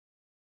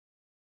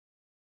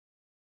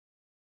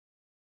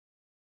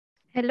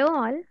Hello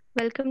all,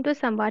 welcome to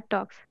Samvaad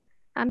Talks.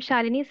 I'm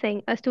Shalini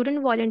Singh, a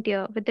student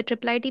volunteer with the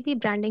IIIT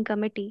Branding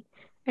Committee,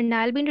 and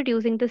I'll be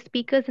introducing the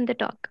speakers in the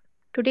talk.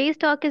 Today's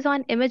talk is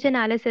on image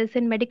analysis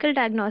in medical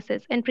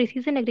diagnosis and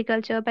precision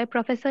agriculture by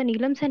Professor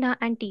Neelam Sinha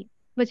and team,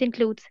 which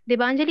includes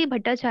Debanjali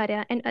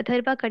Bhattacharya and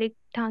Atharva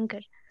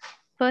Kadethankar.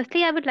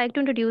 Firstly, I would like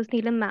to introduce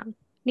Neelam ma'am.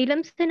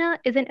 Neelam Sinha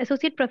is an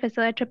associate professor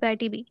at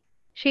IIIT.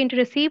 She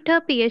received her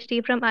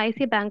PhD from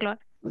IIC Bangalore.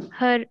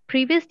 Her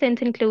previous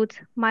stints includes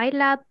My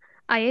Lab,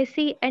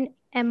 ISC, and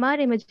MR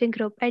Imaging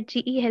Group at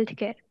GE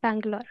Healthcare,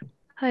 Bangalore.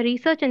 Her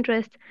research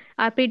interests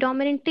are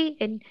predominantly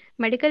in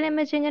medical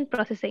imaging and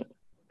processing.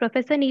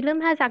 Professor Neelam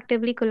has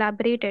actively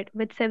collaborated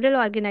with several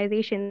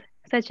organizations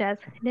such as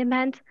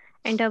NIMHANS,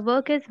 and her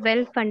work is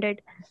well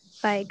funded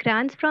by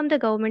grants from the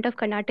Government of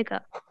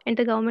Karnataka and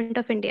the Government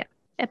of India.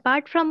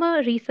 Apart from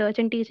her research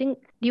and teaching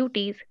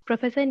duties,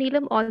 Professor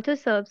Neelam also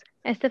serves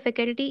as the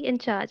faculty in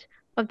charge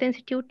of the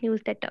Institute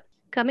newsletter.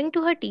 Coming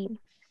to her team,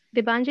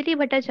 Debanjali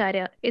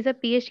Bhattacharya is a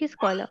PhD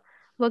scholar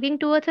working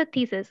towards a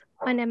thesis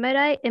on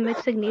MRI image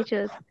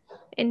signatures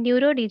in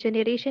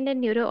neurodegeneration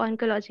and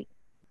neuro-oncology.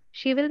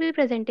 She will be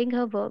presenting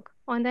her work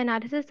on the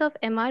analysis of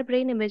MR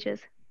brain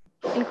images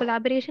in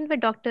collaboration with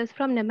doctors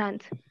from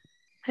NIMHANS.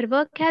 Her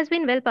work has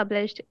been well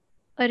published,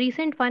 a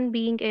recent one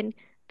being in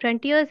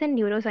Frontiers in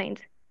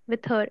Neuroscience,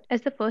 with her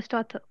as the first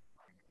author.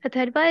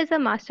 Atharva is a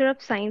Master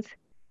of Science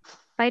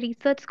by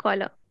research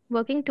scholar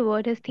working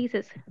toward his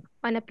thesis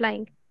on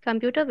applying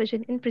computer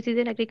vision in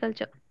precision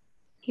agriculture.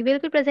 He will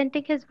be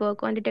presenting his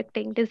work on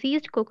detecting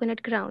diseased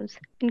coconut grounds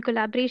in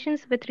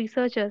collaborations with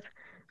researchers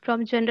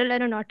from General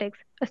Aeronautics,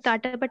 a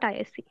startup at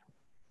ISC.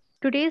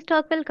 Today's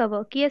talk will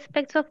cover key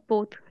aspects of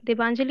both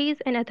Debanjali's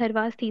and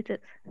Atharva's thesis.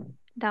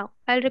 Now,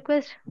 I'll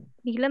request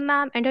Neelam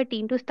ma'am and her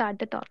team to start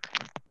the talk.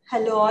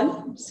 Hello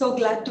all, so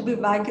glad to be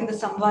back in the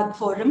Samvaad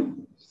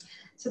forum.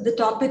 So the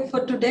topic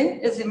for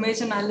today is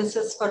image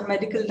analysis for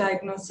medical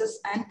diagnosis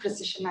and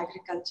precision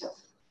agriculture.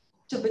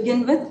 To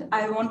begin with,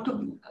 I want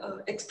to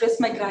express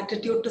my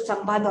gratitude to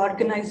Samvaad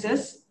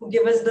organizers who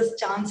give us this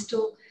chance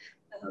to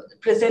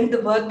present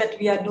the work that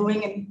we are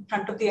doing in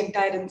front of the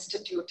entire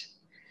institute.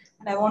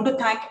 And I want to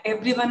thank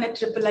everyone at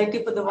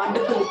IIIT for the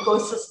wonderful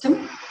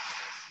ecosystem,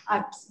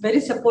 our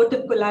very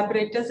supportive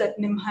collaborators at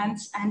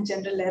NIMHANS and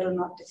General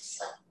Aeronautics.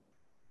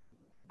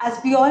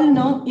 As we all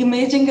know,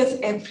 imaging is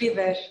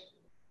everywhere.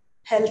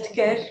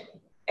 Healthcare,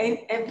 and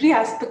every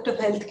aspect of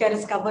healthcare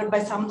is covered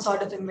by some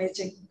sort of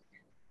imaging.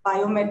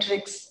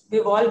 Biometrics,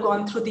 we've all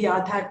gone through the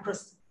Aadhaar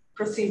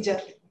procedure.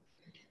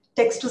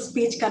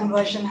 Text-to-speech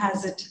conversion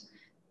has it.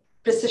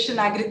 Precision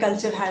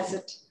agriculture has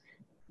it.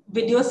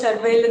 Video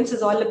surveillance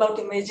is all about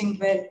imaging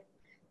well.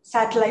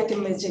 Satellite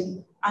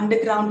imaging,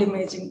 underground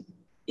imaging,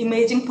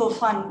 imaging for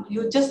fun.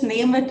 You just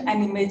name it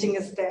and imaging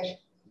is there.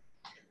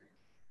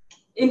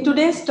 In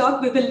today's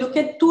talk, we will look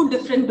at two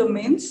different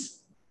domains,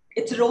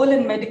 its role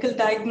in medical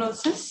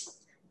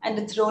diagnosis and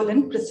its role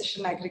in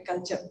precision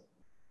agriculture.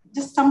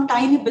 Just some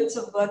tiny bits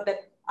of work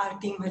that our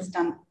team has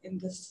done in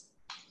this.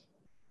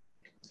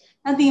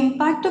 And the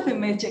impact of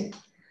imaging.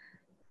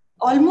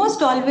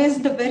 Almost always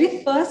the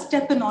very first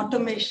step in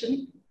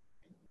automation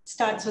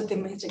starts with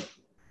imaging.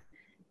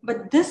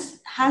 But this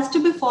has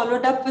to be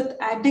followed up with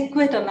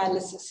adequate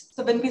analysis.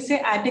 So when we say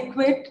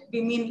adequate,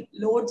 we mean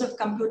loads of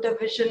computer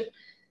vision,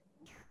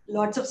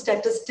 lots of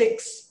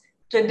statistics,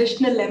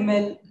 traditional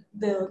ML,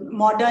 the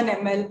modern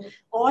ML,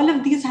 all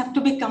of these have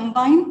to be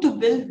combined to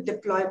build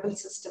deployable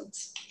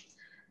systems.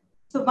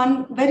 So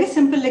one very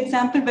simple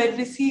example where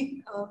we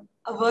see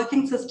a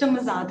working system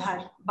is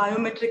Aadhaar,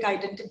 biometric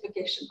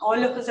identification.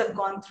 All of us have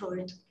gone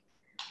through it.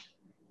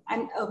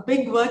 And a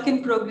big work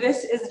in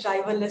progress is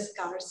driverless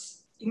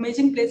cars.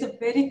 Imaging plays a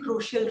very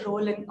crucial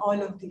role in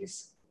all of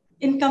these.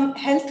 In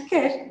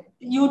healthcare,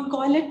 you'd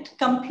call it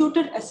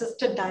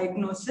computer-assisted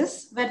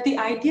diagnosis, where the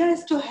idea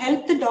is to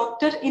help the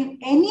doctor in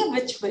any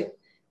which way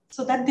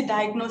so that the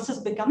diagnosis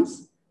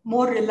becomes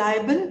more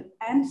reliable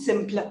and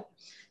simpler.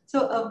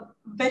 So a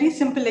very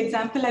simple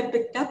example I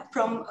picked up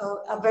from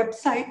a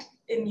website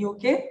in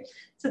UK.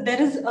 So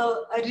there is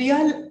a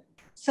real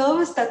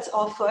service that's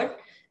offered.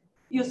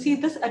 You see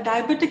this, a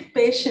diabetic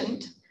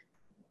patient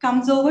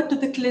comes over to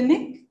the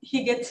clinic.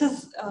 He gets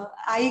his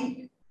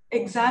eye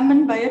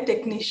examined by a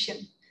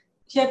technician.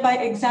 Here by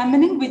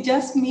examining, we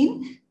just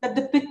mean that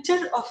the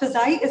picture of his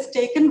eye is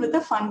taken with a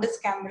fundus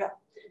camera.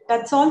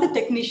 That's all the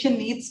technician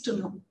needs to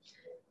know.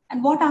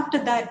 And what after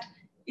that?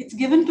 It's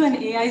given to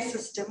an AI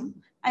system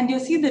and you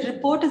see the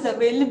report is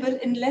available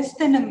in less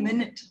than a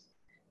minute.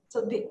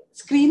 So the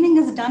screening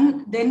is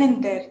done then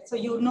and there. So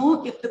you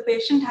know if the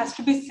patient has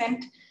to be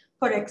sent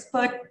for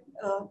expert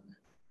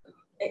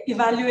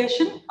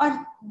evaluation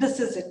or this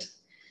is it.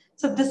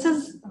 So this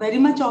is very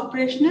much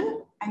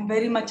operational and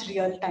very much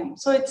real time.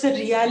 So it's a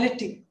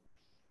reality.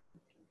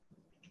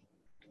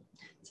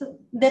 So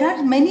there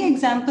are many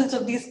examples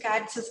of these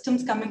CAD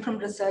systems coming from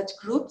research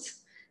groups.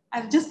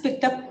 I've just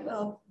picked up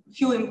a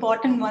few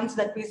important ones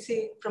that we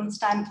see from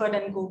Stanford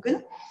and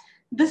Google.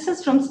 This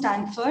is from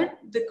Stanford,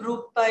 the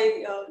group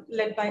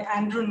led by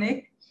Andrew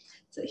Nick.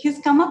 So he's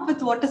come up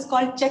with what is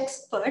called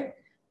CheckSpert,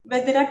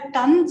 where there are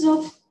tons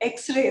of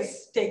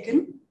X-rays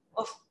taken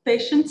of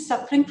patients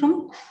suffering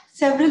from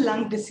several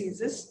lung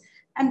diseases.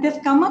 And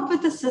they've come up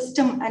with a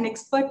system, an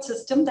expert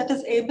system that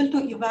is able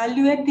to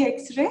evaluate the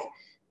X-ray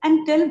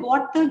and tell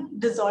what the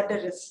disorder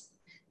is.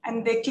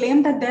 And they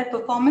claim that their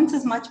performance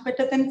is much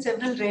better than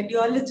several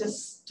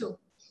radiologists too.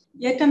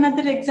 Yet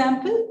another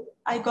example,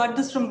 I got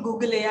this from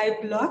Google AI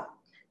blog.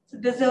 So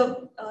there's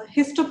a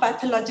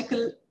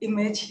histopathological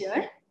image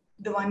here,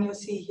 the one you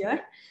see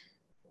here.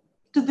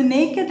 To the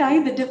naked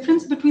eye, the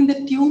difference between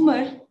the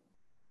tumor,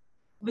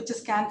 which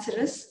is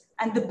cancerous,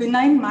 and the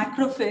benign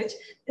macrophage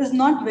is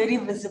not very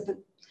visible.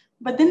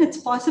 But then it's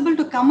possible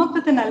to come up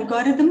with an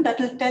algorithm that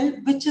will tell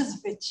which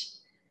is which.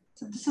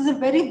 So this is a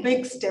very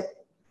big step.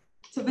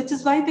 So which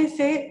is why they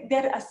say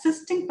they're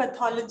assisting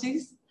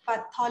pathologists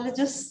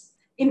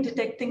in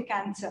detecting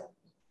cancer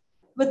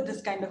with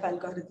this kind of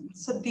algorithm.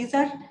 So these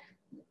are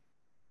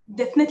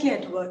definitely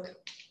at work.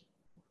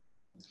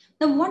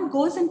 Now, what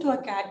goes into a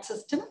CAD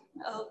system?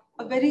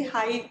 A very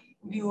high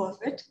view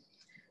of it.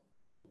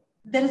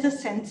 There is a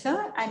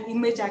sensor and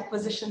image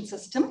acquisition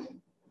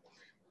system.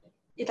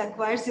 It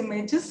acquires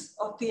images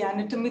of the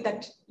anatomy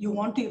that you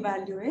want to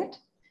evaluate.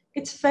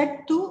 It's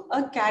fed to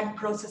a CAD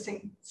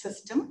processing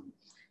system.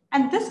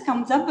 And this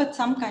comes up with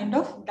some kind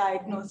of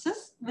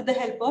diagnosis with the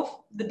help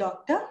of the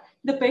doctor.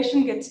 The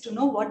patient gets to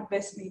know what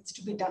best needs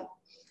to be done.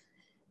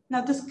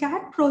 Now, this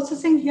CAD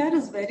processing here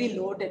is very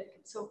loaded.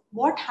 So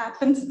what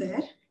happens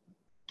there?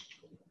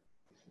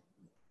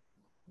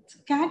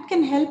 CAD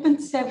can help in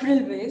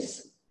several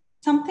ways.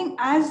 Something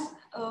as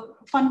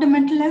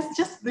fundamental as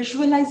just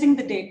visualizing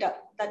the data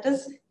that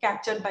is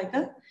captured by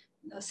the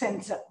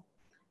sensor.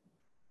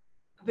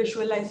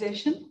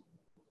 Visualization.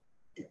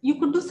 You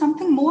could do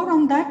something more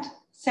on that.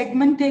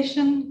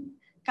 Segmentation,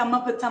 come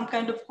up with some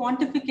kind of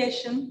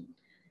quantification,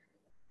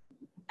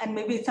 and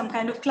maybe some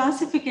kind of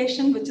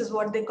classification, which is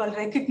what they call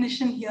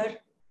recognition here,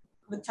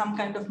 with some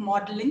kind of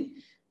modeling.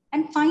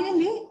 And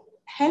finally,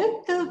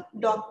 help the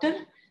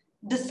doctor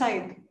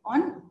decide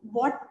on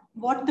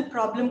what the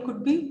problem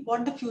could be,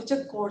 what the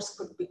future course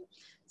could be.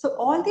 So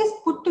all these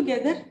put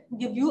together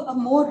give you a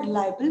more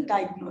reliable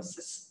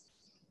diagnosis.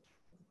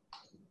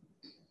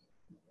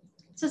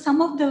 So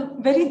some of the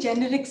very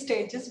generic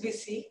stages we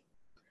see.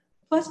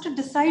 First, to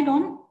decide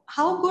on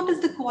how good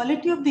is the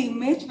quality of the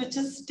image which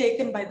is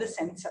taken by the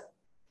sensor.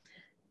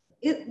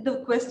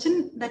 The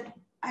question that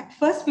at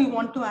first we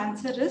want to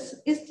answer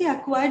is the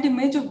acquired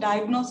image of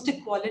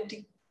diagnostic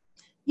quality?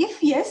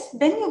 If yes,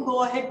 then you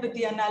go ahead with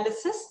the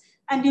analysis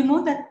and you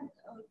know that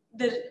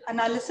the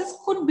analysis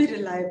could be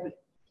reliable.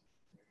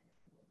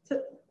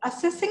 So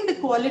assessing the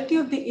quality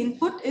of the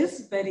input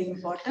is very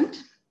important.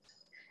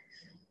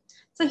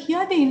 So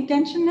here the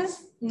intention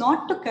is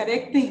not to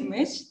correct the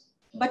image,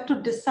 but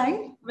to decide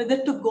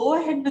whether to go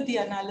ahead with the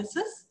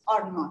analysis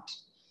or not.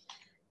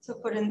 So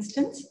for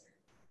instance,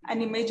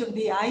 an image of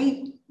the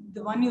eye,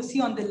 the one you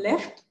see on the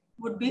left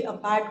would be a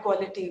bad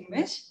quality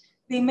image.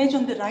 The image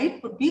on the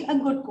right would be a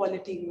good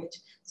quality image.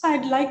 So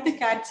I'd like the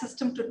CAD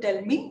system to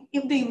tell me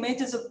if the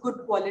image is of good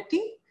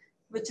quality,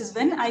 which is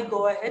when I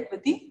go ahead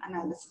with the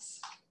analysis.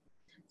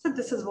 So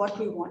this is what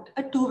we want,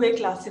 a two-way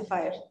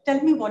classifier.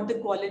 Tell me what the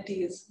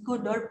quality is,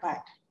 good or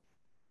bad.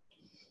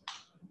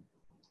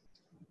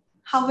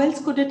 How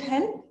else could it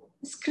help?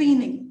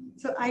 Screening.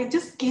 So I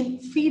just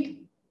feed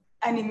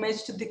an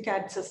image to the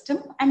CAD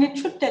system and it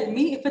should tell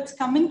me if it's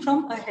coming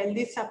from a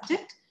healthy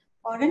subject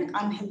or an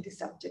unhealthy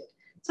subject.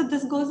 So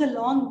this goes a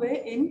long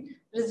way in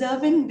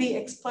reserving the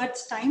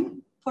expert's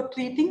time for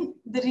treating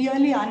the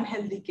really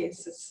unhealthy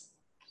cases.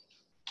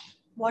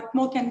 What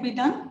more can be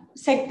done?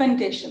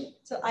 Segmentation.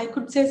 So I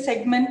could say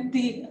segment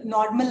the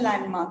normal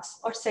landmarks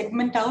or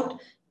segment out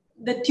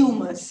the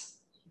tumors,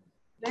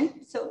 right?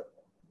 So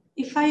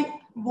if I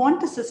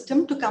want a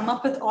system to come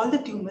up with all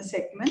the tumor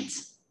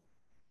segments,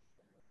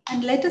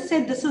 and let us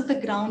say this is the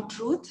ground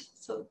truth.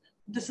 So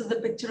this is the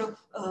picture of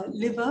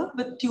liver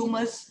with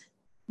tumors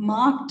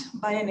marked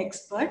by an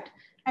expert,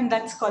 and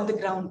that's called the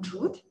ground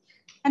truth.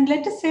 And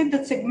let us say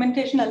the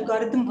segmentation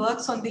algorithm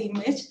works on the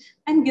image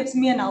and gives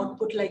me an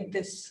output like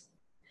this.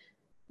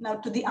 Now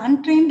to the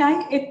untrained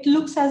eye, it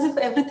looks as if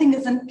everything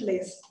is in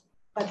place,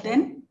 but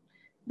then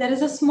there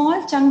is a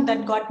small chunk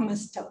that got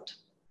missed out.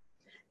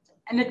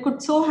 And it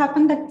could so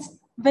happen that it's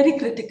very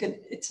critical.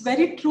 It's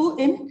very true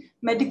in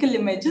medical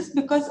images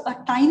because a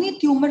tiny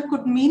tumor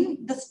could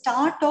mean the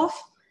start of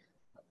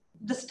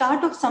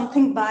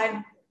something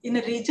bad in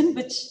a region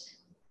which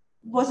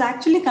was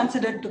actually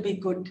considered to be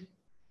good.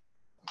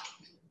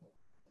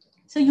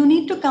 So you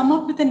need to come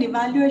up with an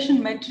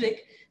evaluation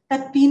metric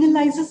that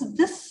penalizes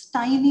this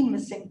tiny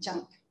missing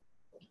chunk.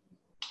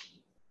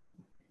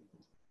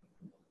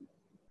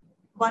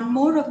 One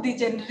more of the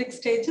generic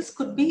stages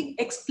could be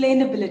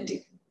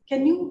explainability.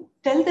 Can you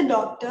tell the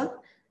doctor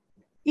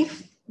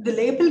if the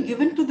label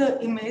given to the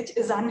image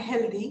is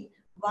unhealthy,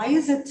 why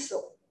is it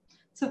so?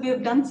 So we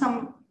have done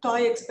some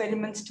toy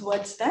experiments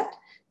towards that.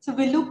 So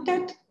we looked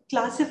at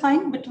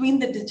classifying between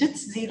the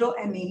digits 0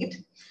 and 8.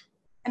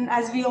 And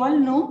as we all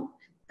know,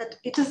 that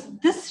it is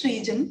this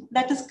region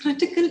that is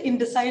critical in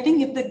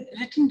deciding if the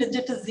written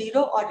digit is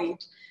 0 or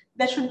 8.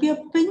 There should be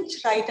a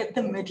pinch right at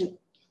the middle.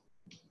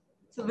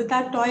 So with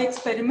our toy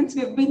experiments,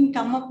 we've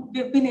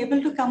been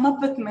able to come up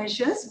with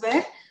measures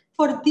where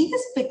for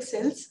these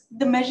pixels,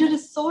 the measure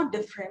is so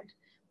different.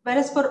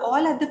 Whereas for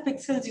all other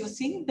pixels you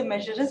see, the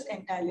measure is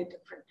entirely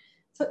different.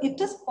 So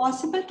it is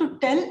possible to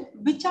tell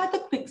which are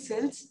the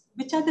pixels,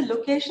 which are the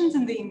locations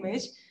in the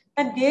image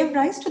that gave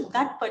rise to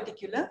that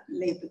particular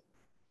label.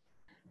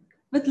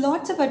 With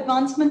lots of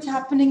advancements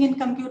happening in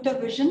computer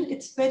vision,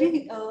 it's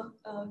very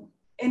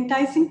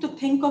enticing to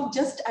think of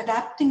just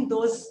adapting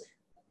those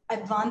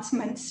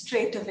advancements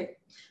straight away.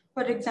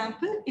 For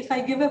example, if I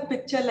give a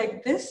picture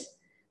like this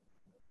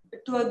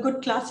to a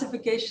good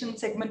classification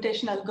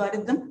segmentation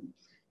algorithm,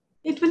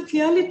 it will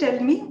clearly tell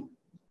me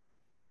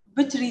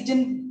which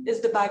region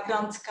is the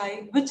background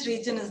sky, which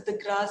region is the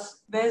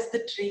grass, where's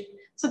the tree.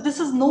 So this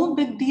is no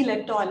big deal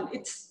at all.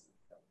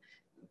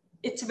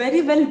 It's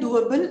very well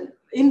doable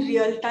in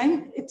real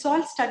time. It's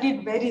all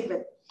studied very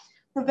well.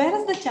 Now, where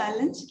is the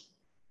challenge?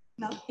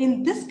 Now,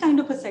 in this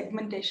kind of a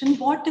segmentation,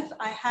 what if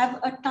I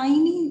have a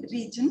tiny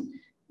region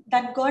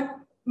that got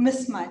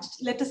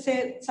mismatched? Let us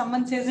say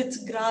someone says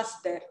it's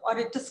grass there or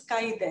it is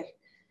sky there.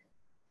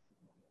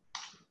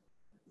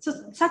 So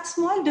such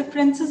small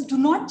differences do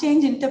not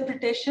change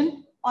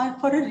interpretation or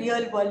for a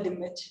real world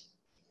image.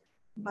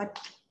 But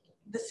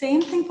the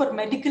same thing for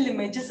medical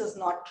images is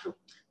not true.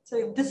 So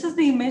if this is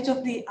the image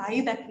of the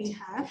eye that we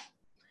have,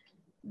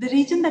 the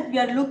region that we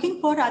are looking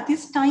for are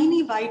these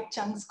tiny white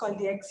chunks called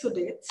the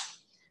exudates.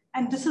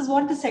 And this is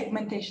what the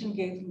segmentation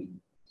gave me.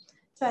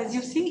 So as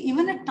you see,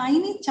 even a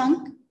tiny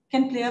chunk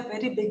can play a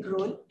very big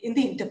role in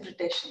the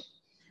interpretation.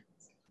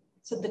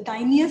 So the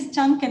tiniest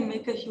chunk can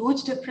make a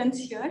huge difference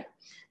here.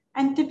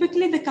 And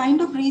typically the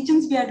kind of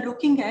regions we are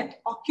looking at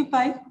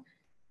occupy,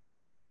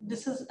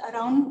 this is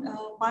around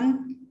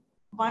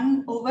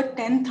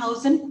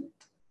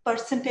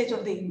 1/10,000%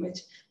 of the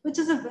image, which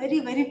is a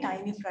very, very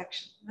tiny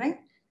fraction, right?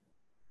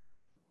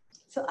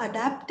 So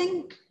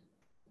adapting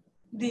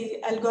the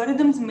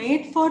algorithms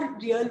made for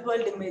real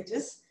world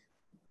images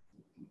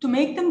to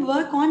make them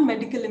work on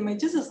medical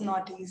images is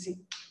not easy.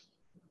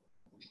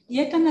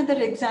 Yet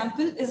another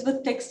example is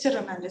with texture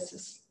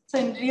analysis. So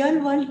in real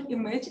world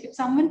image, if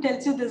someone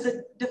tells you there's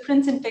a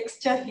difference in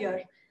texture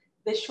here,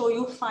 they show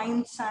you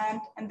fine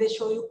sand and they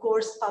show you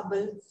coarse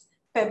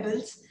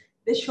pebbles,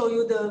 they show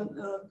you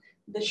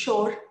the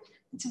shore.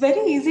 It's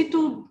very easy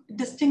to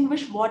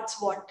distinguish what's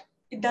what.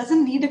 It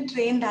doesn't need a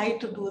trained eye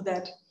to do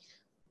that.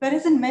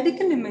 Whereas in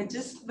medical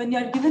images, when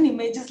you're given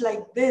images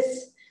like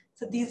this,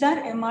 so these are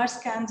MR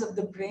scans of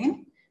the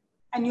brain,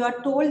 and you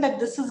are told that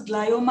this is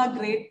glioma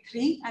grade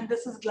 3 and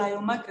this is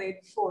glioma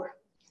grade 4.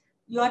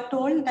 You are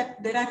told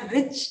that there are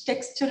rich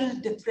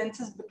textural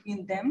differences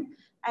between them,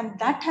 and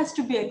that has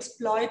to be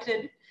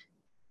exploited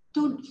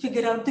to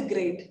figure out the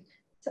grade.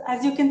 So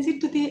as you can see,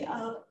 to the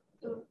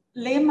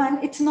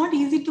layman, it's not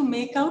easy to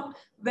make out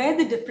where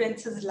the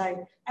differences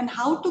lie and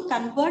how to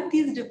convert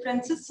these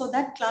differences so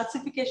that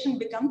classification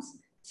becomes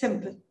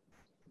simple.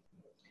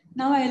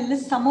 Now I'll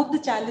list some of the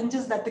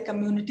challenges that the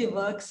community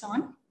works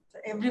on. So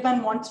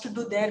everyone wants to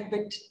do their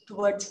bit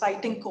towards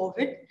fighting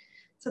COVID.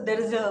 So there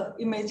is an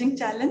imaging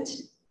challenge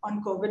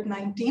on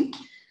COVID-19,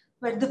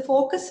 where the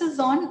focus is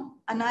on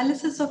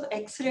analysis of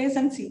X-rays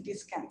and CT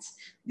scans.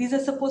 These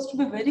are supposed to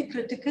be very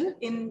critical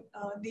in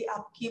the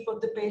upkeep of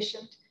the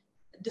patient,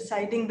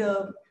 deciding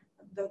the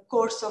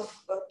course of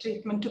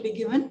treatment to be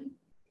given.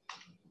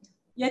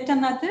 Yet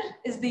another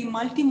is the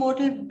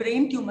multimodal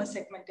brain tumor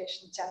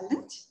segmentation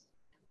challenge,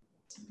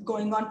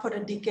 going on for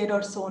a decade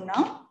or so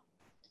now.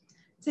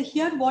 So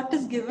here what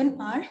is given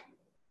are,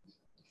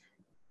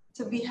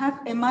 so we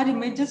have MR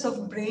images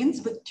of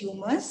brains with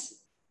tumors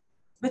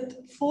with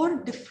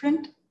 4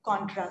 different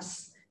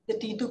contrasts: the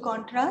T2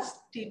 contrast,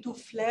 T2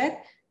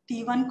 flare,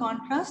 T1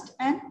 contrast,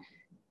 and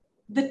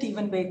the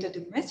T1 weighted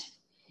image.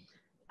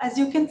 As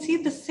you can see,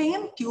 the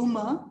same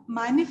tumor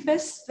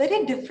manifests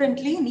very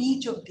differently in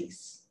each of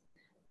these.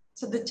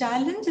 So the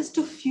challenge is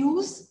to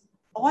fuse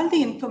all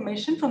the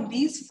information from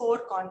these 4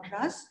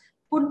 contrasts,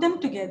 put them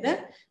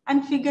together,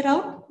 and figure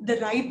out the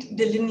right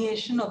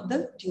delineation of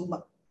the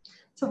tumor.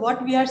 So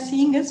what we are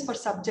seeing is for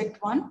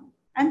subject 1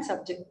 and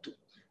subject 2.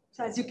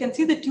 So as you can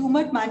see, the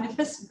tumor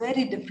manifests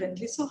very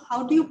differently. So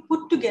how do you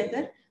put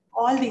together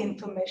all the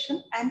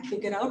information and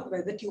figure out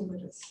where the tumor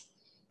is?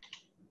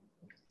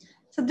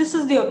 So this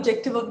is the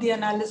objective of the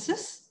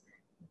analysis.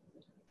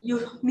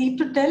 You need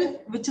to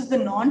tell which is the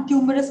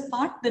non-tumorous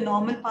part, the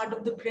normal part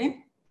of the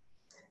brain,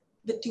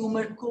 the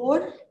tumor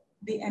core,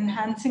 the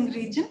enhancing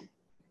region,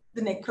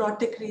 the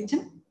necrotic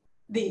region,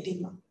 the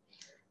edema.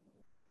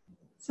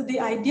 So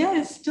the idea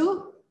is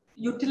to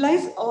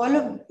utilize all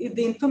of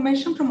the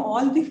information from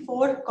all the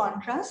 4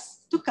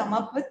 contrasts to come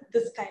up with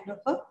this kind of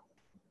a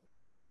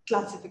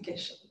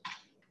classification.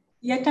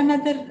 Yet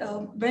another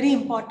very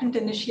important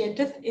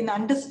initiative in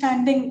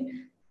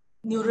understanding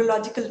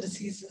neurological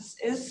diseases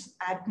is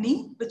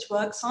ADNI, which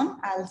works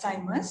on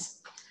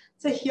Alzheimer's.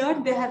 So here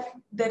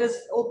there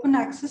is open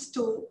access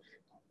to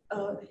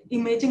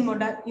imaging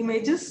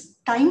images,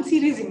 time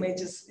series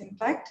images, in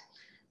fact,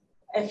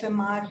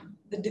 FMR,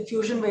 the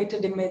diffusion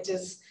weighted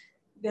images.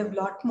 They have a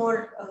lot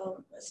more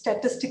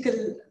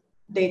statistical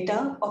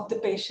data of the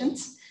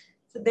patients.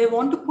 So they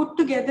want to put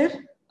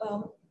together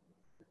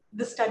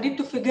the study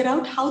to figure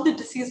out how the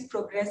disease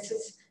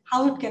progresses,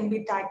 how it can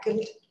be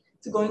tackled.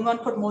 It's going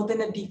on for more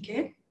than a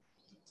decade.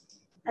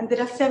 And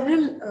there are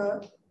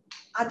several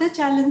other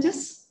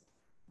challenges,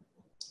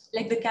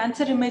 like the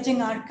Cancer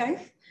Imaging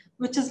Archive,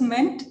 which is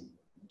meant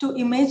to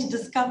image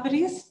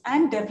discoveries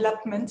and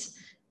developments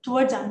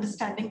towards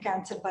understanding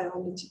cancer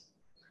biology.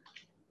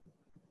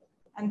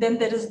 And then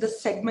there is the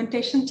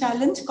segmentation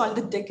challenge called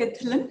the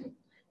decathlon.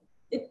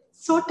 It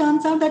so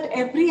turns out that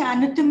every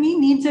anatomy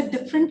needs a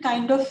different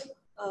kind of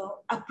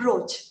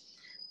approach.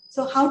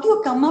 So how do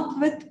you come up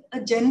with a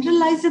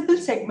generalizable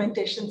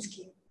segmentation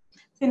scheme?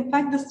 So in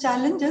fact, this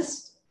challenge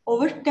is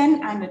over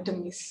 10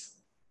 anatomies.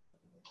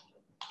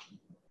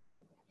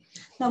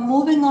 Now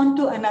moving on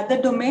to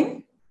another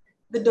domain,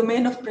 the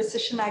domain of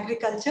precision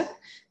agriculture.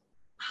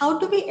 How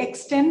do we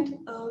extend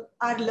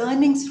our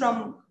learnings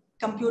from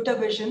computer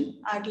vision,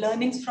 our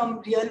learnings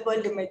from real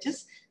world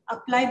images,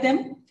 apply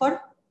them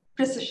for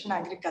precision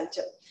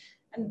agriculture?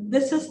 And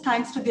this is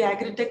thanks to the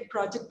Agritech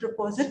project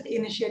proposal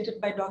initiated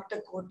by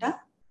Dr. Kota.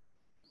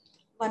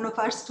 One of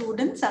our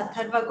students,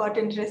 Atharva, got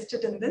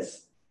interested in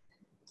this.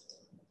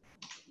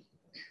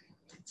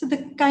 So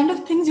the kind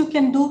of things you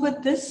can do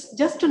with this,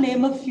 just to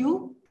name a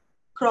few: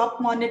 crop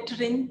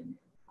monitoring,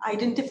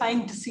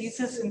 identifying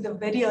diseases in the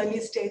very early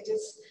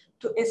stages,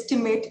 to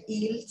estimate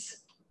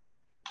yields.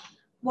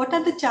 What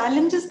are the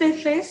challenges they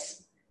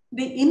face?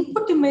 The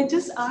input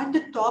images are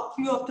the top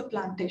view of the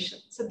plantation.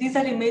 So these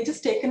are images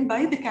taken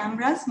by the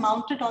cameras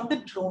mounted on the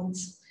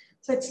drones.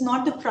 So it's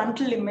not the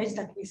frontal image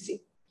that we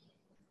see.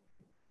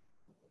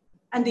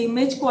 And the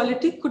image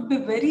quality could be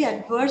very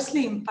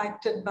adversely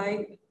impacted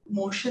by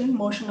motion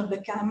of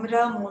the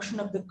camera,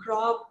 motion of the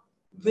crop,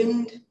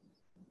 wind,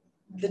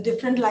 the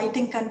different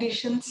lighting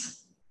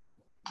conditions.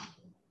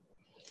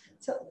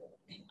 So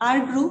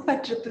our group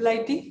at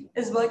IIIT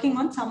is working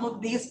on some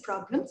of these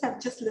problems. I've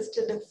just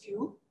listed a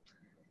few.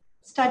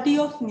 Study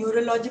of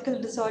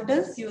neurological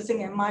disorders using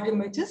MR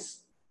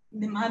images.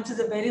 NIMHANS is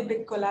a very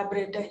big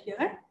collaborator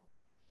here.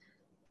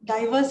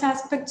 Diverse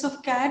aspects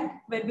of CAD,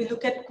 where we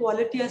look at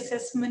quality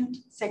assessment,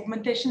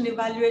 segmentation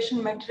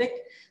evaluation metric.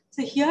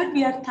 So here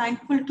we are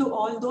thankful to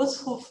all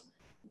those who've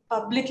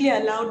publicly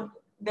allowed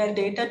their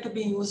data to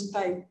be used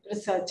by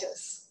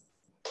researchers.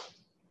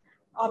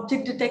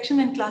 Object detection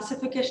and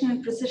classification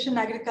in precision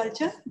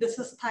agriculture. This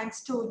is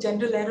thanks to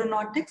General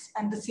Aeronautics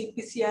and the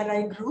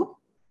CPCRI group.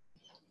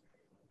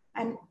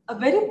 And a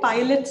very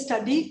pilot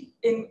study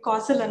in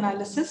causal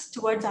analysis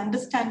towards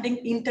understanding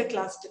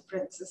interclass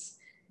differences.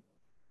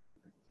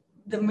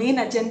 The main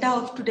agenda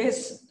of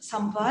today's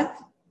Samvaad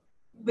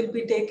will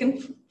be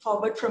taken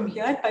forward from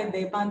here by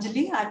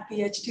Debanjali, our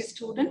PhD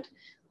student,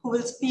 who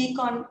will speak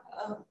on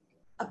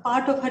a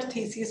part of her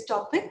thesis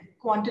topic,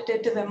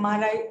 quantitative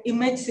MRI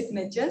image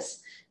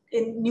signatures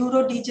in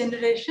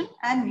neurodegeneration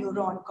and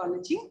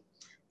neuro-oncology,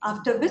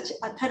 after which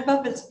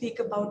Atharva will speak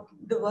about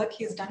the work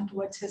he's done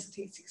towards his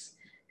thesis,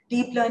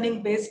 deep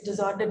learning-based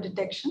disorder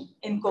detection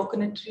in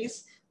coconut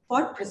trees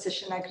for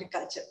precision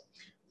agriculture.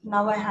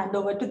 Now I hand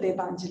over to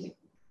Debanjali.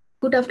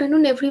 Good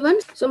afternoon, everyone.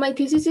 So my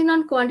thesis is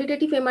on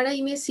quantitative MRI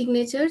image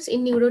signatures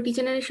in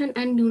neurodegeneration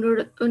and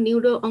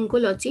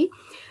neuro-oncology.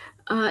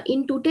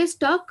 In today's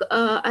talk,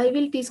 I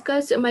will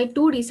discuss my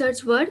two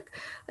research work.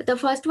 The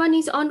first one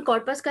is on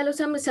corpus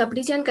callosum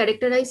subregion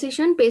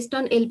characterization based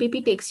on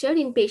LPP texture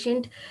in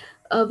patient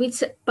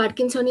with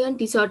Parkinsonian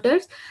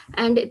disorders.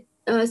 And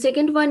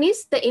second one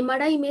is the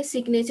MRI image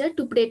signature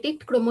to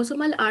predict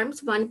chromosomal arms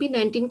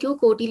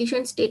 1p19q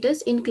co-deletion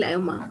status in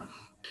glioma.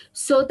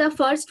 So the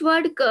first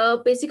work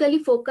basically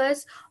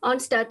focus on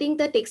studying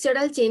the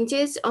textural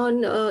changes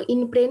on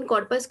in brain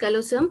corpus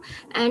callosum,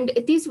 and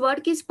this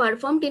work is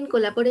performed in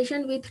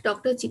collaboration with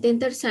Dr.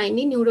 Jitendra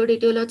Saini,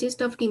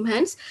 neuroradiologist of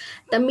NIMHANS.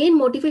 The main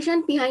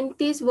motivation behind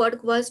this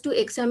work was to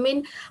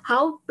examine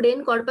how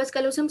brain corpus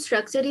callosum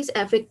structure is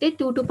affected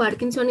due to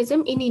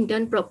Parkinsonism in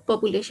Indian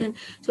population.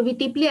 So we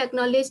deeply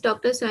acknowledge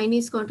Dr.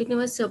 Saini's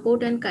continuous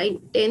support and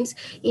guidance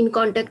in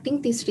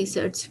conducting this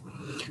research.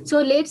 So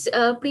let's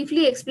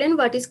briefly explain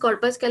what is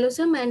corpus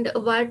callosum and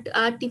what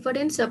are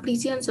different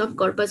subregions of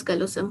corpus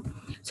callosum.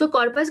 So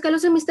corpus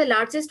callosum is the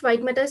largest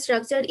white matter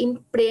structure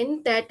in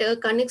brain that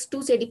connects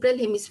to cerebral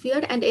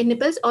hemisphere and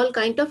enables all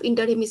kind of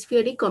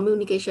interhemispheric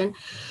communication.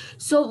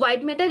 So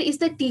white matter is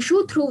the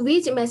tissue through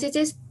which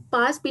messages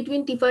pass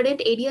between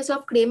different areas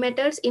of gray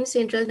matters in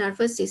central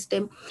nervous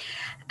system.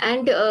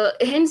 And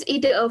hence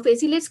it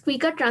facilitates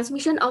quicker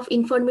transmission of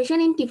information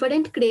in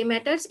different gray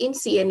matters in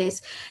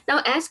CNS.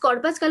 Now, as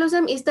corpus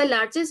callosum is the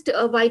largest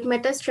white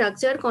matter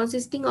structure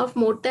consisting of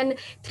more than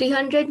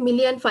 300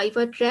 million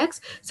fiber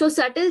tracts, so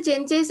subtle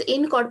changes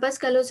in corpus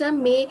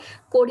callosum may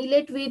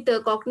correlate with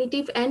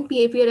cognitive and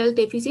behavioral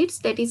deficits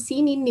that is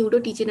seen in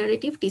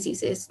neurodegenerative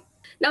diseases.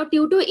 Now,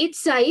 due to its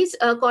size,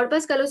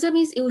 corpus callosum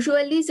is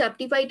usually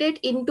subdivided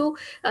into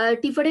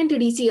different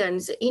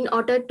regions in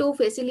order to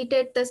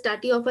facilitate the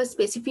study of a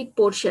specific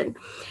portion.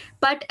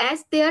 But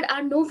as there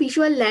are no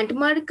visual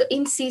landmark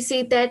in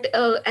CC that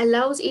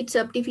allows its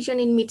subdivision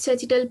in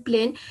mid-sagittal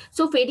plane,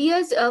 so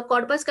various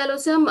corpus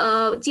callosum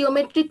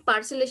geometric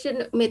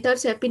parcellation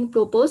methods have been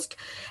proposed.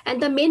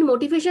 And the main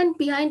motivation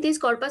behind this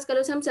corpus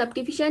callosum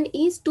subdivision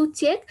is to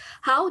check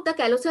how the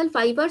callosal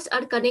fibers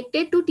are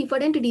connected to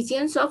different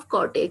regions of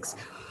cortex.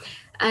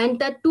 And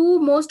the two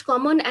most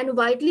common and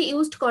widely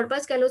used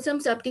corpus callosum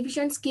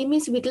subdivision scheme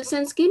is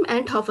Whittelson scheme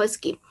and Hofer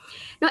scheme.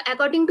 Now,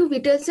 according to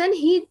Whittelson,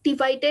 he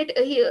divided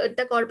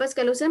the corpus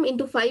callosum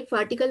into 5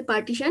 vertical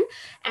partition: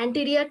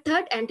 anterior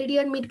third,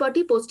 anterior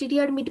midbody,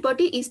 posterior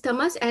midbody,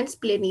 isthmus, and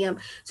splenium.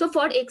 So,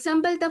 for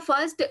example, the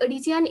first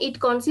region,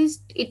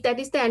 that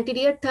is the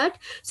anterior third.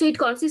 So, it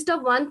consists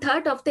of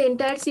 1/3 of the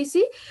entire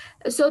CC.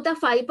 So, the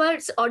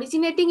fibers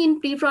originating in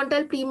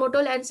prefrontal,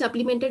 premotor, and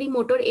supplementary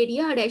motor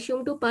area are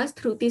assumed to pass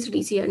through this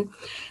region.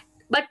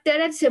 But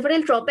there are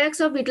several drawbacks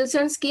of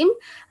Whittelson scheme.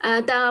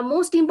 The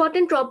most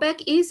important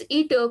drawback is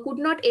it could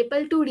not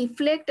able to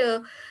reflect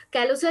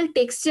callosal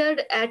texture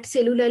at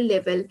cellular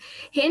level.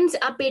 Hence,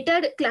 a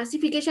better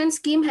classification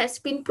scheme has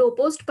been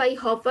proposed by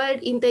Hofer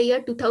in the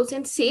year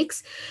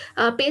 2006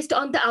 based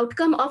on the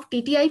outcome of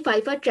TTI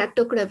fiber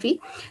tractography.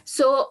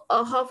 So,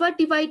 Hofer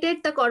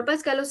divided the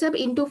corpus callosum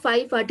into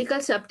 5 vertical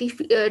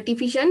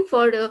subdivision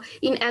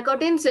in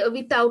accordance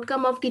with the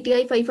outcome of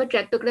TTI fiber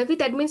tractography.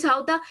 That means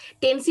how the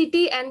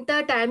density and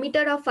the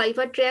diameter of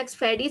fiber tracts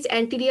varies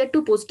anterior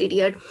to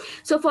posterior.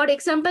 So, for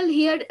example,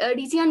 here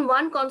region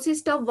 1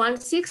 consists of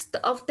 1/6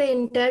 of the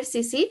entire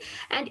CC,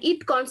 and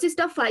it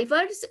consists of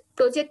fibers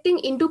projecting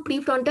into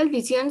prefrontal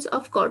regions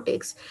of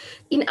cortex.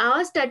 In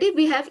our study,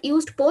 we have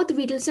used both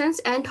Whittelson's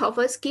and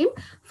Hofer scheme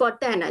for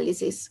the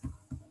analysis.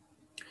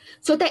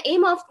 So the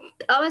aim of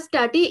our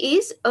study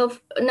is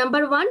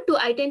number 1, to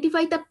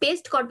identify the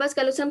best corpus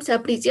callosum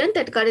subregion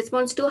that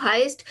corresponds to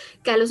highest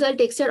callosal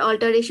texture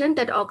alteration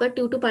that occur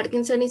due to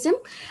Parkinsonism.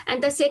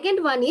 And the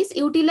second one is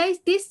utilize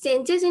these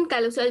changes in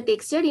callosal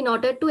texture in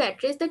order to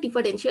address the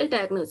differential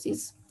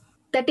diagnosis.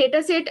 The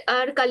dataset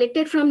are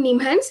collected from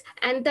NIMHANS,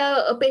 and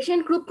the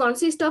patient group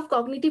consists of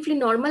cognitively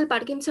normal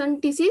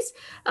Parkinson disease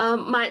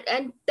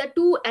and the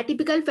 2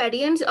 atypical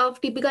variants of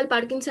typical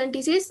Parkinson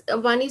disease.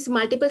 One is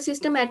multiple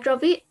system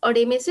atrophy or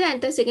MSA,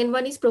 and the second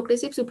one is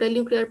progressive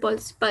supranuclear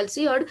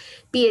palsy or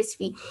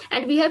PSP.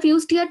 And we have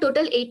used here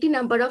total 80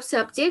 number of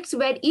subjects,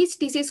 where each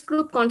disease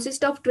group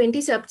consists of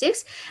 20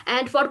 subjects.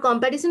 And for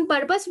comparison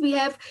purpose, we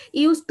have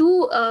used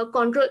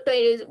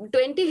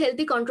 20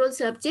 healthy control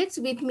subjects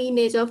with mean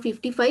age of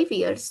 55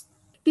 years.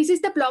 This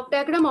is the block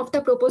diagram of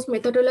the proposed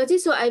methodology.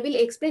 So I will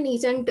explain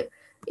each and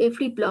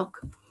every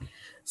block.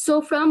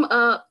 So from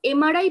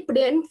MRI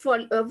brain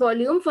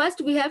volume,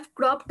 first we have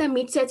cropped the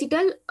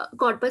mid-sagittal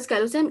corpus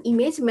callosum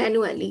image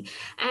manually.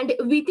 And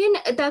within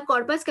the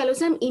corpus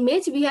callosum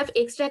image, we have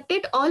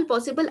extracted all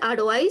possible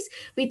ROIs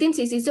within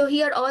CC. So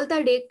here all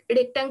the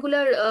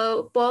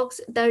rectangular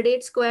box, the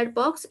red square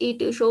box,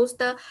 it shows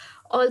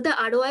all the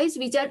ROIs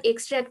which are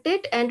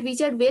extracted and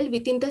which are well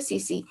within the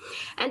CC.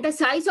 And the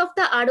size of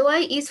the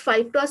ROI is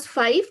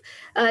 5x5.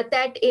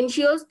 That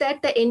ensures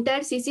that the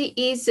entire CC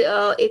is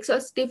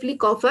exhaustively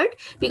covered,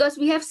 because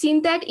we have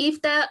seen that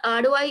if the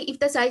ROI, if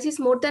the size is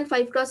more than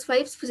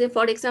 5x5,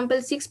 for example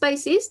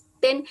 6x6,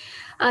 then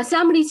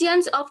some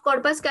regions of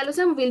corpus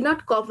callosum will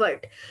not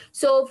covered.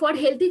 So for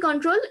healthy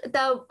control,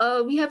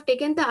 we have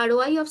taken the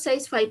ROI of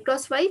size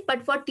 5x5,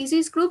 but for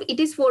disease group it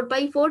is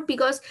 4x4,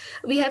 because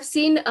we have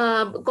seen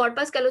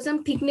corpus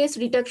callosum thickness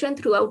reduction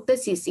throughout the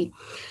CC.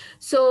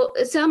 So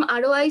some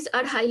ROIs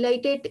are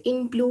highlighted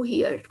in blue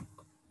here.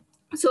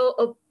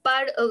 So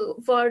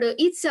for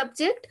each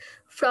subject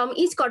from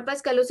each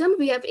corpus callosum,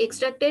 we have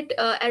extracted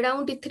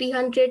around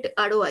 300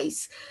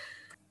 ROIs.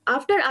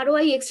 After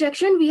ROI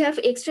extraction, we have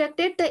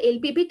extracted the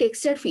LPP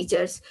texture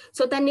features.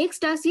 So the next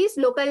task is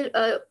local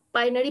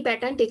binary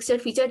pattern texture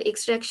feature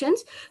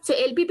extractions. So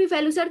LPP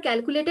values are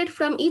calculated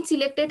from each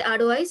selected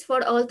ROIs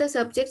for all the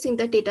subjects in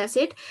the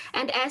dataset.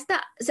 And as the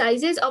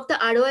sizes of the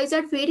ROIs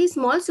are very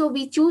small, so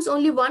we choose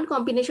only one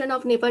combination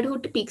of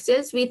neighborhood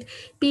pixels with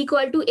P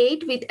equal to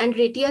 8 and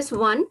radius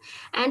 1.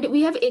 And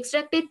we have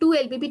extracted 2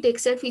 LPP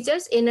texture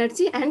features,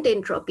 energy and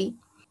entropy.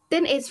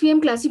 Then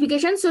SVM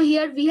classification. So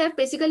here we have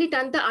basically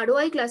done the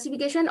ROI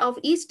classification of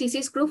each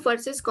disease group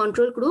versus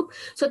control group.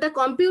 So the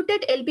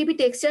computed LPP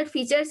texture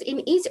features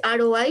in each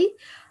ROI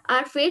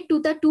are fed to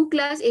the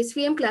 2-class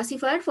SVM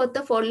classifier for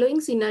the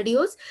following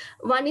scenarios.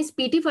 One is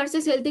PT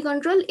versus healthy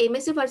control,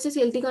 MSA versus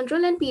healthy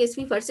control, and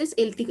PSP versus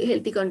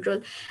healthy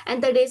control.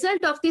 And the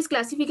result of this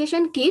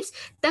classification gives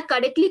the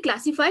correctly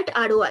classified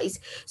ROIs.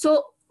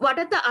 So what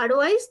are the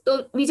ROIs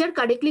which are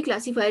correctly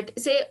classified?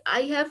 Say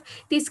I have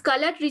this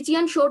colored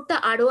region showed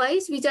the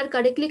ROIs which are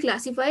correctly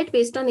classified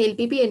based on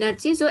LPP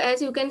energy. So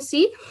as you can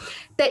see,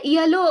 The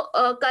yellow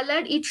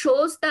color, it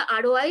shows the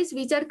ROIs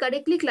which are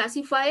correctly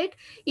classified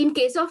in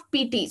case of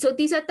PT. So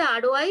these are the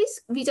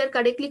ROIs which are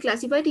correctly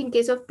classified in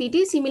case of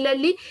PT.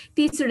 Similarly,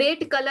 this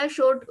red color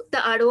showed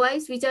the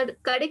ROIs which are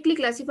correctly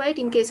classified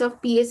in case of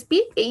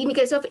PSP, in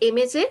case of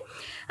MSA.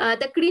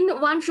 The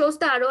green one shows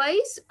the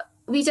ROIs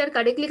which are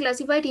correctly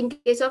classified in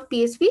case of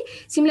PSP.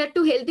 Similar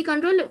to healthy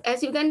control,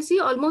 as you can see,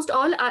 almost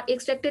all our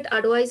extracted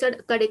ROIs are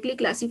correctly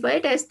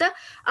classified as the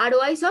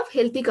ROIs of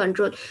healthy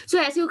control.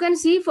 So as you can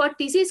see, for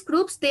disease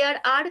groups,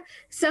 there are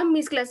some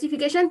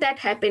misclassification that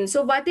happens.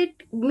 So what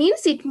it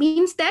means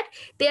that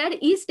there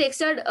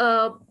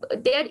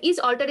is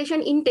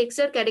alteration in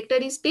texture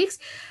characteristics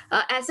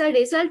as a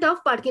result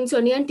of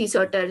Parkinsonian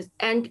disorders,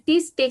 and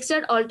these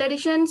texture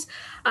alterations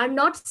are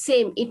not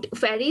same. It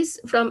varies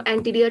from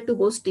anterior to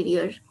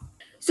posterior.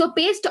 So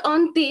based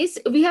on this,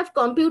 we have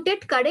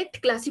computed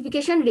correct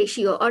classification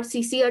ratio or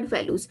CCR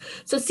values.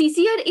 So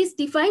CCR is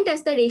defined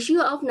as the ratio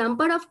of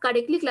number of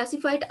correctly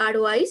classified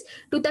ROIs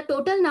to the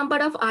total number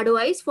of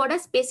ROIs for a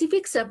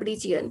specific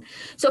subregion.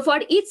 So for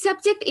each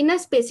subject in a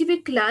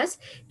specific class,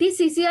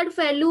 this CCR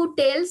value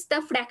tells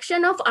the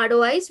fraction of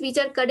ROIs which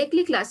are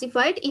correctly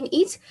classified in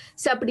each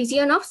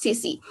subregion of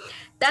CC.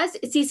 Thus,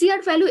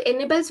 CCR value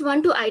enables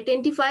one to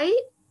identify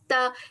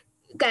the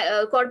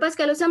corpus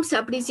callosum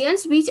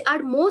subregions which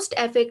are most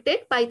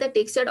affected by the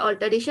texture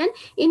alteration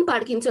in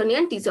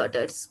Parkinsonian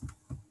disorders.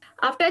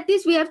 After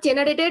this, we have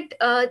generated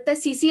the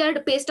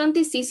CCR. Based on the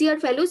CCR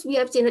values, we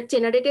have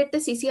generated the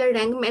CCR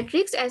rank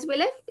matrix, as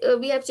well as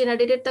we have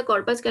generated the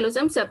corpus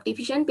callosum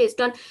subdivision based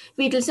on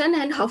Whittleson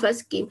and Hoffa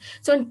scheme.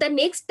 So the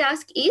next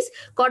task is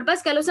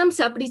corpus callosum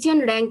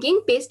subregion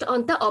ranking based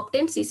on the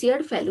obtained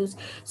CCR values.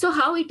 So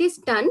how it is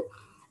done?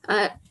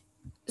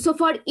 So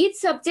for each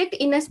subject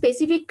in a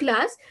specific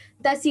class,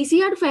 the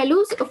CCR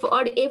values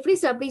for every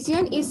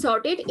subregion is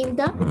sorted in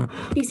the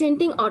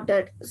descending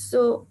order.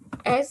 So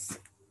as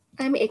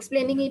I'm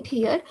explaining it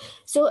here,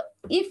 so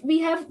if we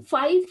have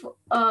 5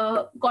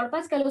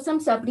 corpus callosum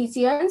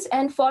subregions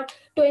and for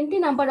 20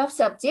 number of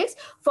subjects,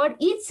 for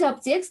each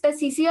subject, the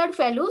CCR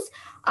values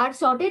are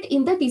sorted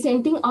in the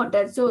descending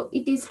order. So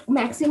it is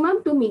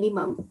maximum to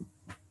minimum.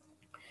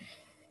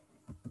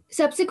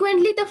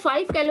 Subsequently, the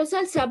 5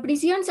 callosal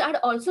subregions are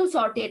also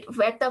sorted,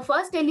 where the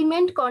first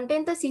element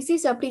contains the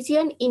CC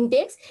subregion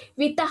index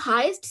with the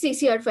highest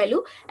CCR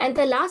value, and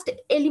the last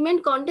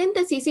element contains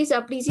the CC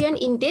subregion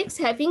index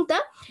having the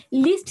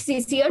least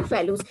CCR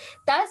values.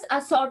 Thus,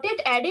 a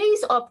sorted array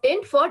is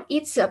obtained for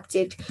each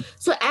subject.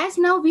 So as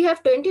now we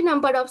have 20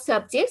 number of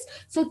subjects,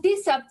 so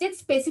these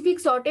subject-specific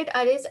sorted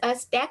arrays are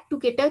stacked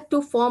together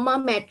to form a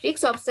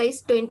matrix of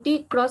size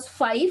 20 cross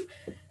 5,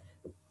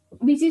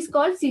 which is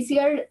called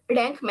CCR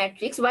rank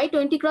matrix. Why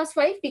 20 cross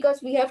 5?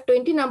 Because we have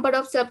 20 number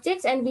of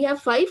subjects and we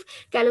have 5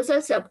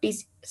 callosal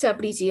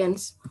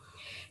subregions.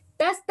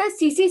 Thus, the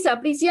CC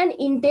subregion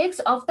index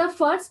of the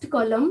first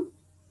column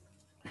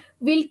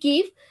will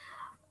give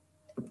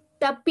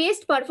the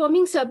best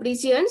performing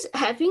subregions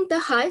having the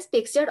highest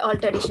texture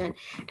alteration.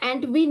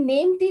 And we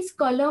name this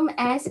column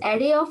as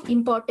array of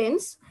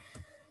importance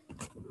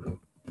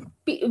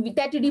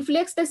that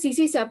reflects the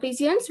CC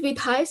subregions with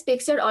highest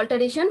texture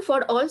alteration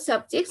for all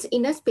subjects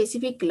in a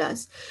specific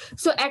class.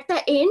 So at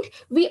the end,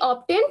 we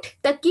obtained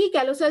the key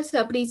callosal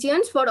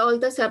subregions for all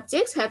the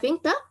subjects having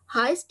the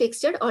highest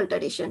texture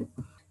alteration.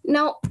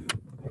 Now,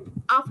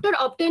 after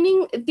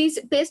obtaining these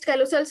best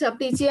callosal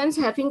subregions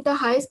having the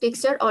highest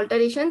texture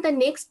alteration, the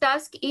next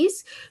task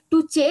is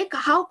to check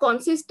how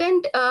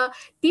consistent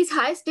this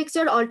highest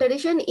texture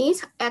alteration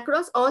is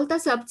across all the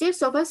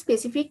subjects of a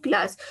specific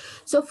class.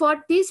 So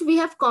for this, we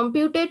have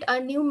computed a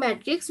new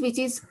matrix, which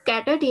is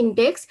scattered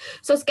index.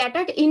 So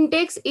scattered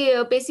index,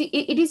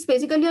 it is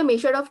basically a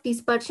measure of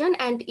dispersion,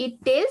 and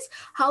it tells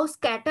how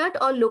scattered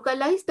or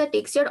localized the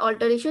texture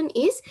alteration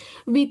is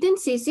within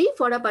CC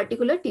for a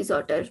particular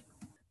disorder.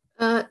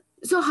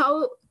 So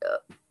how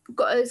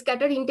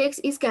scatter index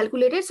is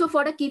calculated? So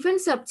for a given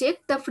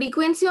subject, the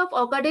frequency of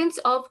occurrence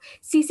of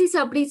CC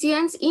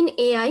subregions in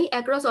AI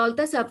across all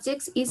the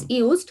subjects is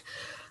used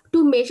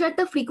to measure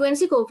the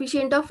frequency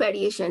coefficient of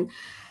variation.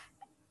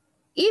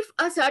 If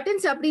a certain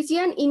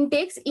subregion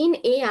index in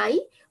AI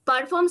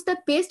performs the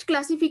best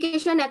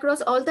classification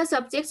across all the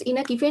subjects in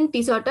a given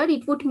disorder,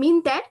 it would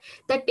mean that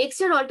the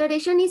texture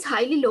alteration is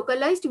highly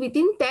localized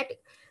within that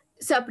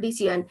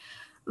subregion.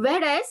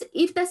 Whereas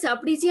if the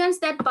subregions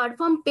that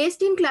perform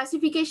best in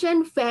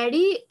classification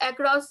vary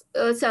across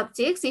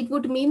subjects, it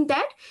would mean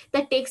that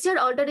the texture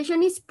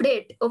alteration is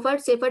spread over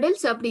several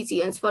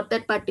subregions for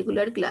that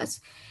particular class.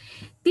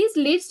 This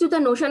leads to the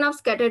notion of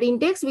scatter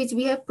index, which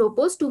we have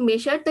proposed to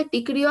measure the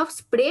degree of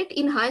spread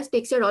in highest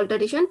texture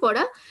alteration for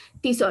a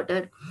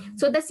disorder.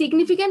 So the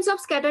significance of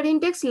scatter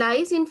index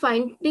lies in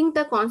finding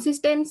the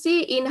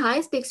consistency in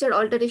highest texture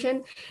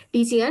alteration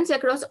regions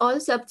across all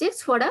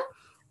subjects for a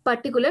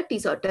particular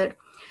disorder.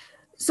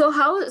 So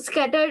how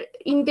scatter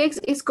index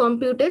is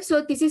computed?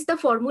 So this is the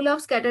formula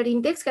of scatter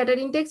index. Scatter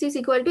index is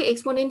equal to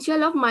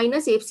exponential of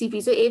minus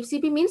FCP. So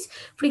FCP means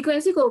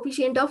frequency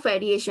coefficient of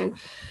variation.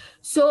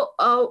 So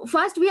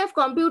first we have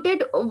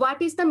computed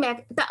what are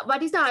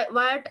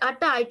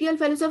the ideal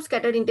values of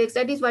scattered index,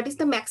 that is what is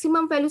the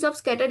maximum values of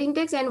scattered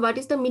index and what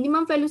is the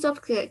minimum values of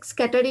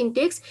scattered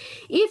index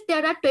if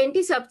there are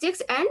 20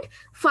 subjects and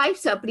 5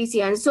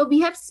 sub-regions. So we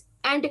have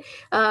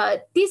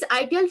these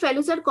ideal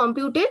values are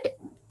computed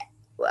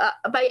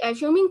by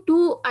assuming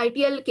two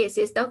ideal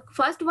cases. The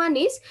first one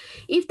is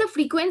if the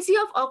frequency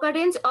of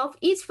occurrence of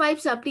each 5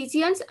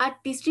 subregions are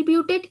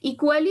distributed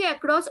equally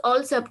across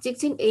all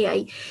subjects in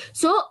AI.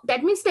 So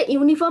that means the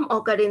uniform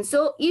occurrence.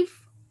 So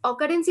if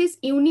occurrence is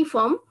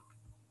uniform,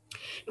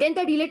 then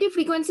the relative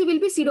frequency will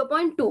be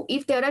 0.2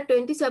 if there are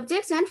 20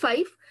 subjects and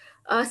 5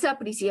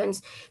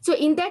 sub-regions. So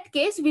in that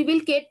case, we will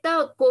get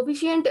the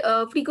coefficient,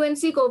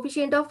 frequency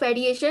coefficient of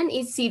variation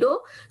is 0.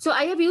 So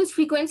I have used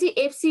frequency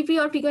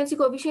FCV or frequency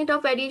coefficient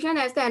of variation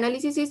as the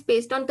analysis is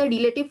based on the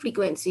relative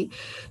frequency.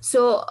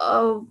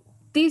 So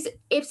this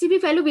FCV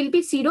value will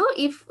be 0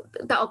 if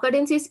the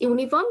occurrence is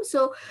uniform.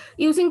 So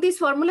using this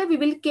formula, we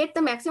will get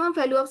the maximum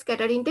value of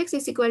scatter index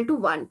is equal to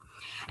 1.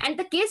 And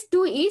the case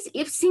 2 is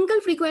if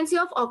single frequency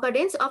of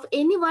occurrence of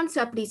any one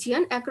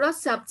subregion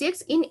across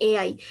subjects in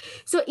AI.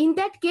 So in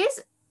that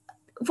case,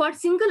 for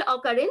single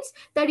occurrence,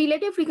 the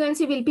relative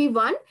frequency will be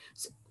 1.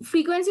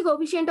 Frequency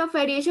coefficient of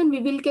variation,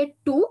 we will get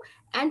 2.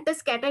 And the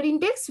scatter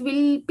index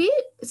will be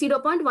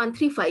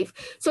 0.135.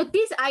 So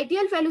these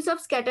ideal values of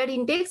scatter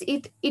index,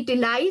 it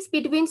lies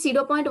between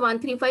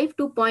 0.135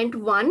 to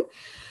 0.1.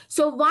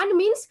 So 1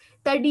 means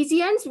the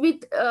regions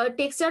with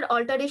texture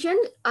alteration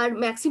are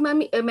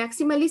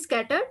maximally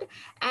scattered,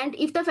 and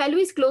if the value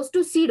is close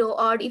to 0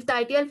 or if the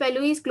ideal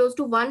value is close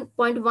to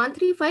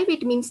 1.135,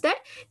 it means that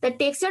the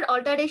texture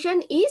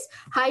alteration is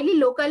highly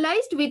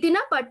localized within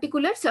a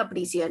particular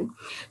subregion.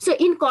 So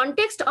in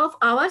context of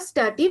our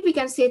study, we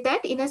can say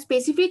that in a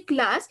specific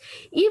class,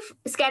 if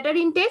scatter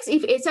index,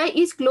 if SI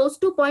is close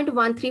to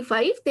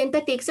 0.135, then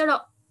the texture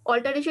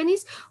alteration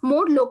is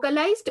more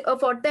localized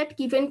for that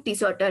given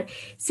disorder.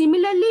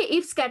 Similarly,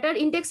 if scatter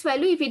index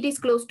value, if it is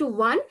close to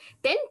 1,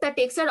 then the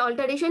texture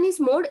alteration is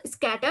more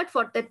scattered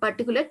for that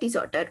particular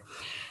disorder.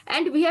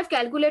 And we have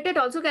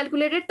also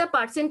calculated the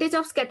percentage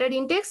of scatter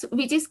index,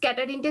 which is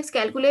scatter index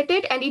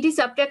calculated, and it is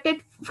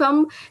subtracted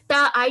from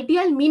the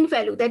ideal mean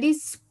value, that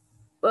is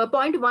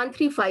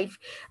 0.135.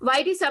 Why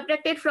it is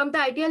subtracted from the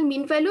ideal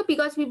mean value?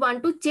 Because we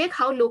want to check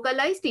how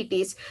localized it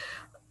is.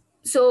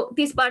 So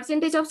this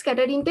percentage of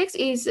scatter index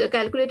is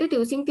calculated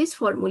using this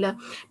formula.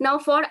 Now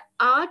for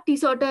our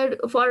disorder,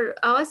 for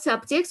our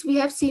subjects, we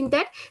have seen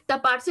that the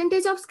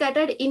percentage of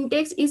scattered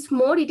index is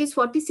more. It is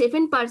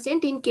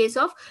 47% in case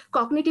of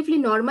cognitively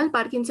normal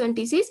Parkinson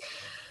disease.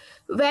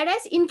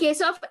 Whereas in case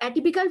of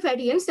atypical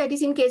variants, that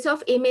is in case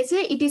of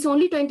MSA, it is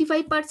only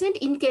 25%.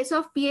 In case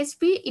of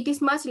PSP, it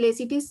is much less.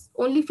 It is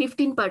only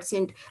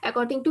 15%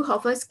 according to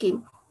Hoffa's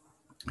scheme.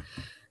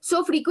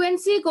 So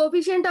frequency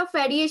coefficient of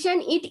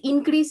variation, it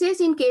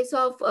increases in case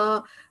of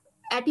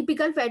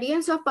atypical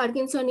variants of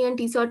Parkinsonian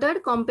disorder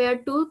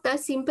compared to the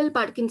simple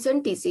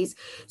Parkinson disease.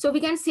 So we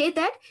can say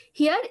that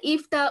here,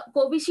 if the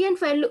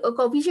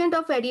coefficient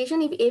of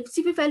variation, if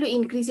FCP value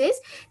increases,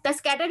 the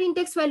scatter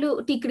index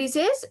value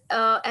decreases.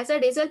 As a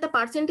result, the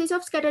percentage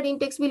of scatter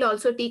index will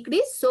also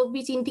decrease. So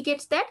which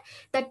indicates that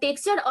the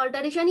texture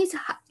alteration is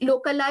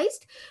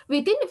localized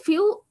within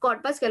few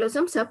corpus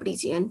callosum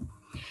subregion.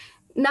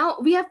 Now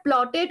we have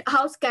plotted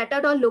how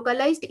scattered or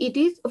localized it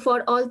is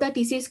for all the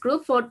disease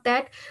group. For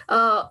that,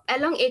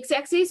 along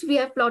x-axis, we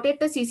have plotted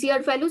the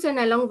CCR values, and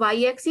along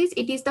y-axis,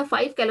 it is the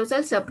 5 callosal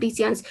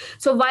subregions.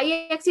 So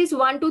y-axis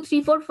 1, 2,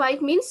 3, 4,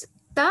 5 means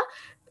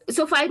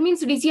 5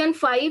 means region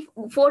 5,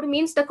 4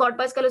 means the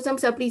corpus callosum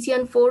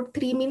subregion 4,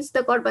 3 means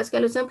the corpus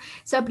callosum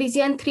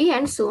subregion 3,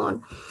 and so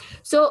on.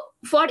 So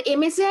for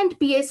MSA and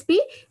PSP,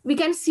 we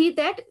can see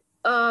that,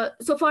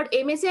 so for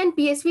MSA and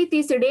PSP,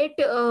 this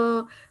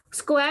red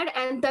square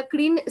and the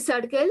green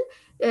circle,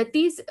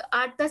 these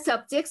are the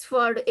subjects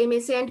for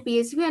MSA and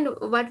PSP,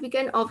 and what we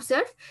can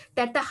observe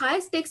that the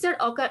highest texture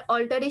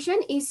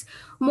alteration is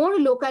more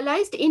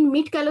localized in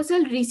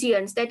mid-callosal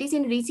regions, that is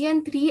in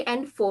region 3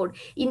 and 4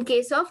 in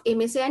case of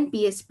MSA and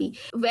PSP.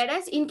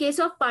 Whereas in case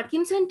of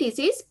Parkinson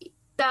disease,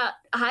 the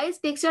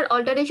highest texture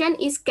alteration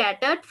is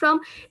scattered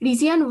from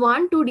region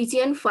 1 to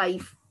region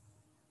 5.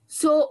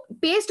 So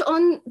based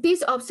on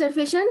this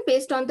observation,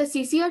 based on the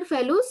CCR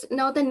values,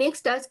 now the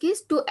next task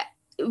is to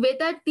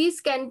whether this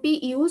can be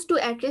used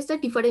to address the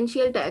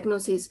differential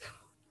diagnosis.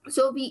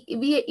 So we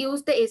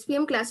use the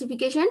SPM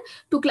classification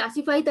to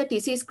classify the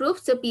disease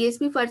groups, so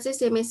PSP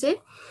versus MSA,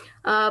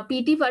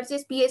 PT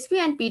versus PSP,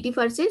 and PT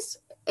versus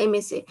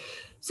MSA.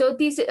 So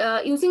this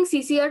using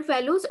CCR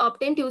values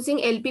obtained using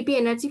LPP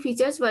energy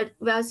features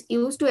was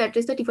used to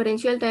address the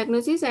differential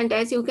diagnosis. And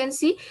as you can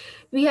see,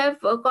 we have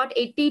got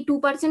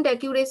 82%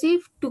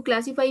 accuracy to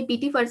classify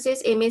PT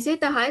versus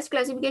MSA. The highest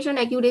classification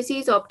accuracy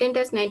is obtained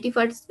as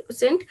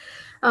 90%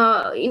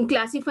 in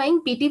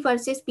classifying PT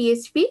versus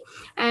PSP.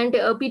 And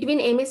between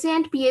MSA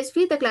and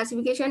PSP, the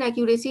classification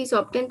accuracy is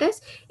obtained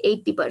as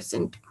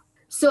 80%.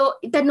 So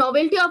the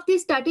novelty of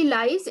this study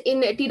lies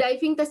in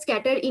deriving the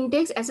scatter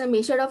index as a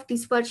measure of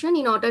dispersion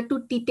in order to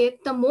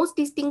detect the most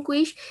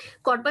distinguished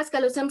corpus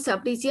callosum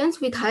subregions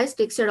with highest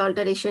texture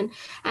alteration.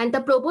 And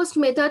the proposed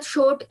method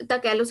showed the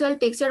callosal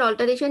texture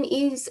alteration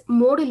is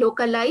more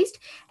localized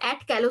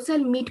at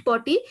callosal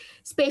mid-potty,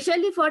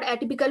 especially for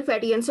atypical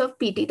variants of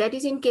PT, that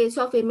is in case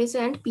of MS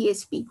and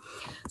PSP.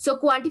 So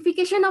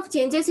quantification of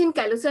changes in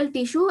callosal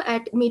tissue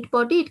at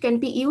mid-potty, it can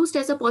be used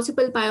as a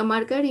possible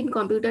biomarker in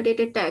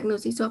computer-aided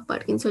diagnosis of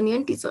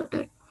Parkinsonian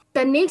disorder.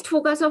 The next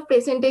focus of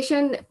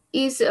presentation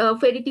is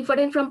very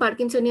different from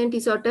Parkinsonian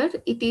disorder.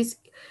 It is,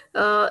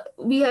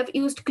 we have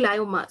used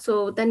glioma.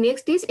 So the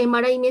next is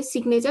MRI image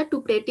signature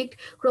to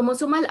predict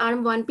chromosomal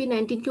arm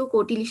 1p19q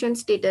codeletion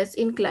status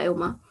in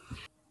glioma.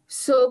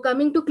 So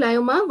coming to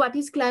glioma, what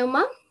is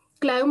glioma?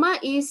 Glioma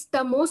is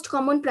the most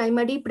common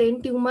primary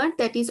brain tumor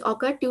that is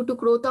occurred due to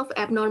growth of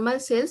abnormal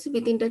cells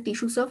within the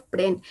tissues of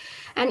brain.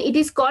 And it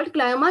is called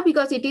glioma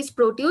because it is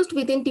produced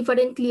within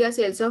different glia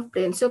cells of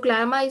brain. So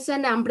glioma is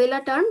an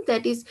umbrella term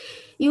that is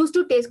used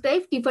to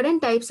describe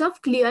different types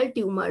of glial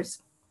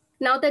tumors.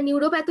 Now, the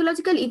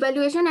neuropathological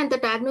evaluation and the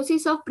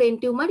diagnosis of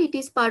brain tumor, it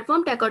is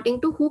performed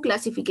according to WHO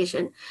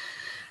classification.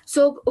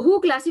 So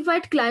who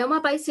classified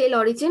glioma by cell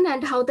origin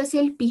and how the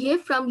cell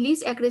behave from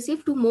least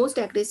aggressive to most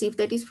aggressive,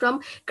 that is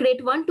from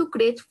grade 1 to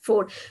grade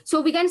 4. So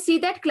we can see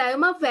that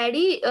glioma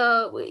vary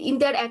in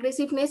their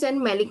aggressiveness and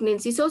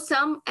malignancy. So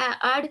some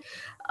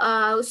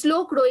are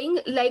slow growing,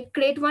 like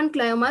grade 1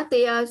 glioma,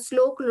 they are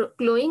slow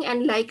growing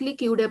and likely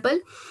curable,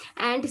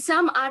 and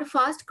some are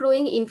fast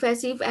growing,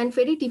 invasive and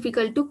very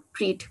difficult to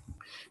treat.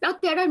 Now,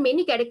 there are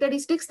many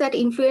characteristics that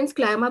influence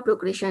glioma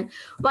progression.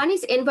 One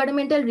is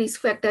environmental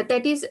risk factor,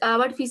 that is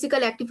our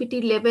physical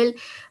activity level,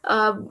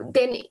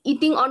 then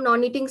eating or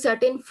non-eating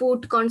certain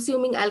food,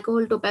 consuming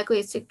alcohol, tobacco,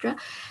 etc.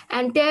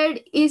 And there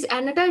is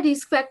another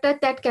risk factor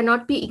that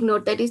cannot be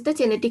ignored, that is the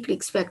genetic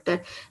risk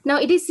factor. Now,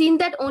 it is seen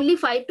that only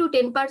 5 to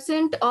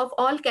 10% of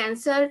all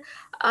cancer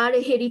are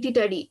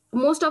hereditary.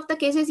 Most of the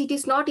cases, it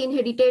is not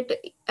inherited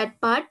at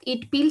birth.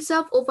 It builds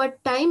up over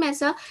time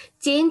as a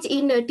change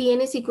in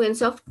DNA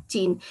sequence of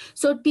gene.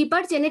 So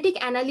deeper genetic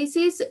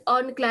analysis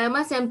on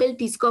glioma sample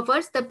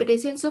discovers the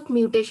presence of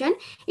mutation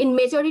in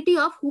majority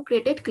of who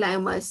created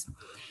gliomas.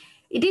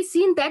 It is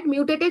seen that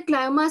mutated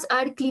gliomas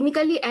are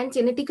clinically and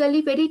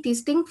genetically very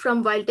distinct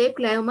from wild-type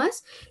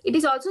gliomas. It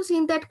is also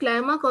seen that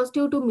glioma caused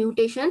due to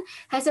mutation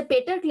has a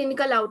better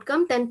clinical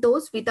outcome than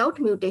those without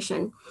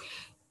mutation.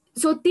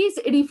 So this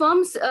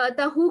reforms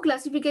the WHO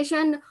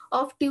classification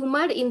of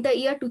tumor in the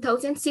year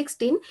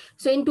 2016.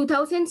 So in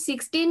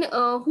 2016,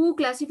 WHO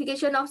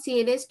classification of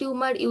CNS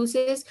tumor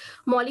uses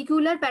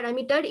molecular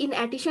parameter in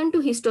addition to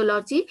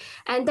histology,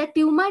 and the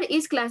tumor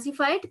is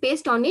classified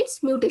based on its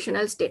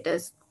mutational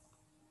status.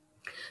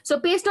 So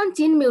based on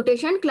gene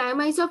mutation,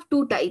 glioma is of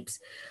two types.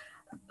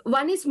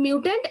 One is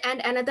mutant and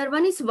another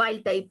one is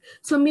wild type.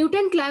 So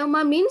mutant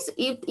glioma means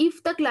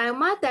if the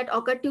glioma that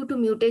occurred due to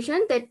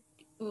mutation,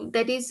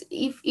 that is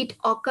if it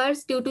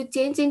occurs due to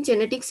change in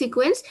genetic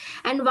sequence,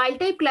 and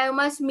wild type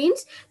gliomas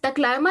means the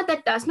glioma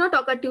that does not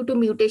occur due to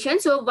mutation.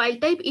 So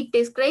wild type, it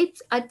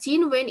describes a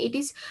gene when it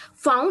is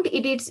found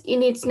in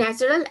its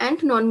natural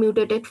and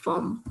non-mutated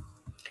form.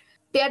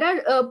 There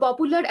are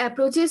popular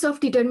approaches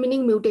of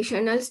determining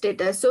mutational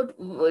status. So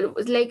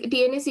like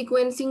DNA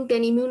sequencing,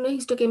 then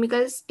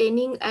immunohistochemical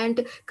staining,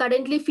 and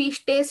currently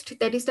FISH test,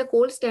 that is the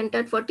gold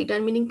standard for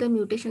determining the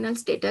mutational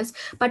status.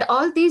 But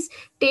all these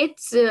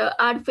tests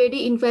are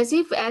very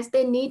invasive as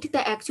they need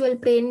the actual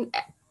brain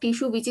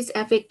tissue which is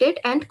affected,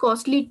 and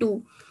costly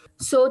too.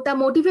 So the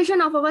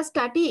motivation of our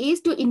study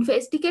is to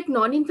investigate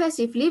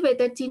non-invasively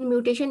whether gene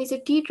mutation is a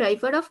key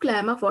driver of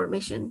glioma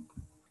formation.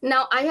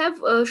 Now, I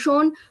have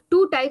shown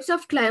two types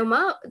of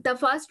glioma. The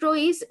first row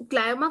is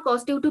glioma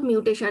caused due to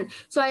mutation.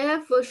 So I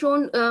have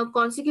shown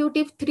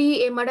consecutive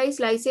 3 MRI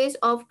slices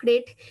of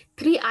grade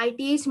 3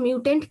 ITH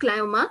mutant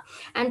glioma,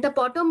 and the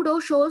bottom row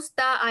shows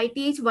the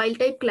ITH wild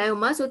type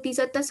glioma. So these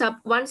are the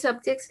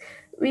subjects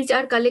which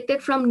are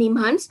collected from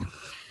NIMHANS.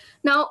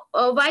 Now,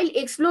 while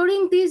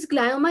exploring these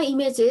glioma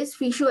images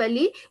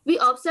visually, we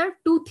observe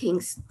two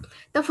things.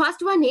 The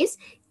first one is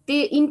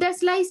the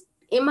intersliced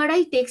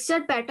MRI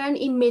texture pattern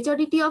in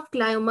majority of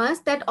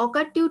gliomas that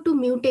occur due to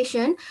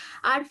mutation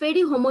are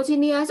very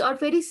homogeneous or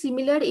very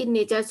similar in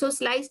nature. So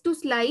slice to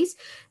slice,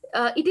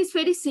 it is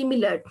very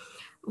similar,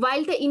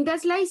 while the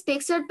intersliced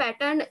texture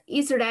pattern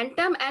is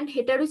random and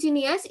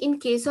heterogeneous in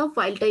case of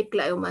wild-type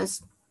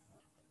gliomas.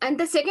 And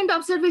the second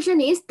observation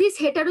is this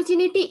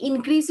heterogeneity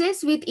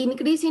increases with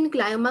increase in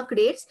glioma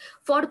grades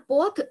for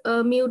both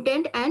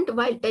mutant and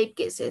wild-type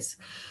cases.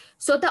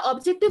 So the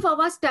objective of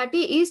our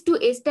study is to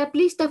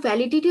establish the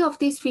validity of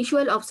this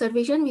visual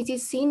observation which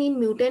is seen in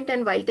mutant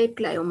and wild-type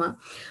glioma.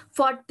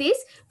 For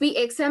this, we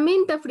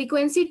examine the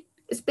frequency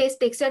space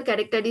texture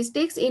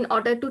characteristics in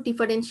order to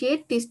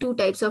differentiate these two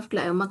types of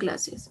glioma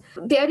classes.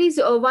 There is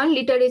one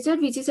literature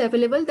which is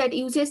available that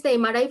uses the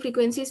MRI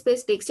frequency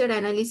space texture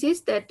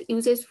analysis, that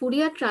uses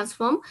Fourier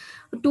transform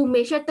to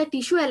measure the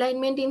tissue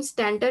alignment in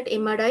standard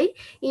MRI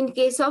in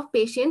case of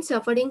patients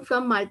suffering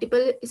from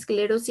multiple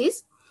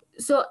sclerosis.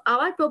 So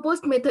our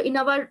proposed method, in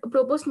our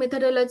proposed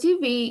methodology,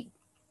 we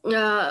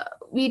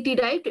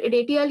derived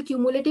radial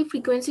cumulative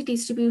frequency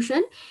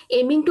distribution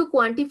aiming to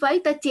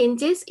quantify the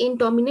changes in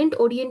dominant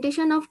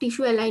orientation of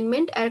tissue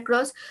alignment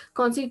across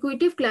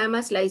consecutive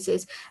glioma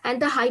slices.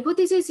 And the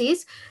hypothesis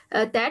is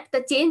that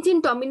the change in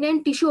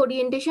dominant tissue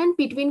orientation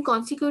between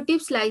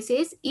consecutive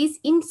slices is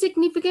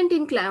insignificant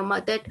in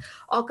glioma that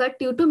occurred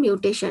due to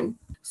mutation.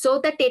 So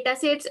the data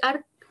sets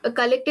are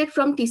collected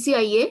from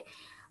TCIA.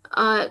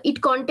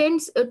 It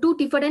contains two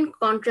different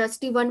contrasts,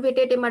 T1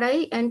 weighted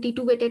MRI and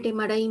T2 weighted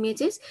MRI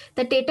images.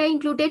 The data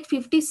included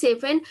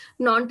 57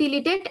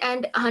 non-deleted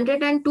and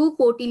 102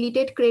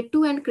 co-deleted grade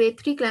 2 and grade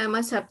 3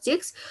 glioma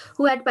subjects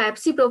who had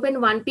biopsy proven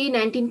 1P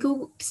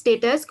 19Q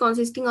status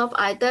consisting of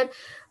either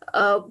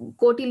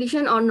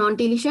co-deletion or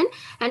non-deletion.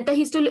 And the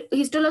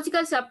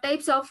histological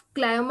subtypes of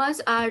gliomas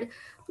are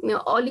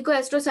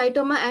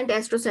oligoastrocytoma and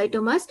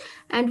astrocytomas.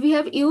 And we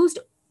have used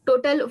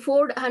total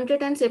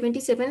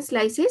 477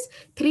 slices,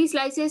 3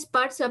 slices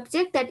per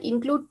subject that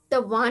include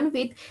the one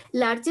with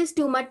largest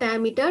tumor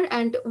diameter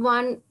and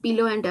one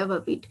below and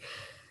above it.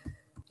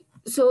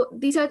 So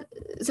these are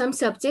some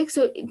subjects.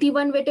 So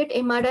T1 weighted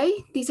MRI,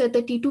 these are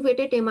the T2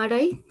 weighted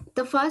MRI.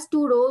 The first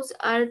two rows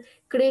are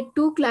grade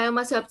 2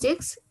 glioma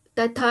subjects.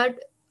 The third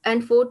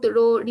and fourth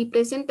row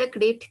represent the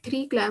grade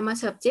 3 glioma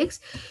subjects.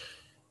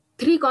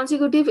 3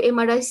 consecutive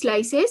MRI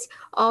slices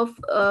of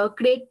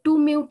grade 2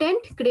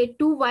 mutant, grade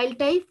 2 wild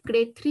type,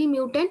 grade 3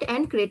 mutant,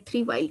 and grade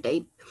 3 wild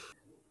type.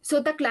 So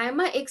the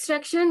glioma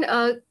extraction,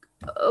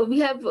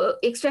 we have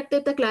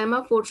extracted the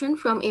glioma portion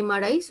from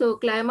MRI. So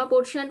glioma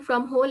portion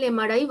from whole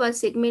MRI was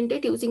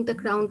segmented using the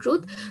ground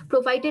truth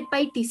provided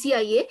by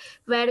TCIA,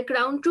 where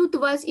ground truth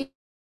was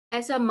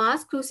as a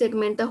mask to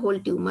segment the whole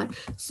tumor.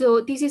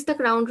 So this is the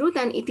ground truth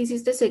and this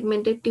is the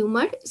segmented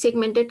tumor,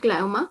 segmented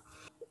glioma.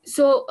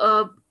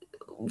 So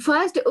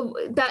first,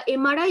 the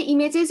MRI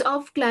images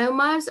of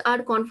gliomas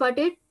are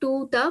converted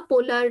to the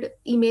polar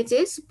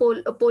images,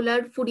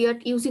 polar Fourier,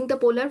 using the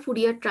polar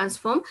Fourier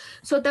transform.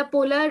 So the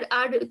polar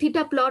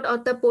theta plot or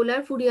the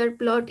polar Fourier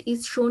plot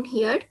is shown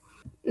here.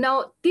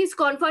 Now, this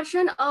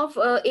conversion of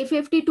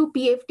FFT to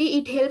PFT,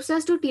 it helps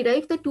us to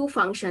derive the two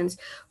functions.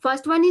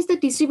 First one is the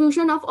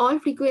distribution of all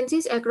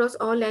frequencies across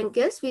all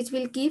angles, which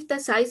will give the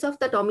size of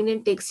the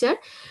dominant texture.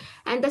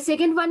 And the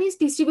second one is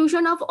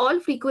distribution of all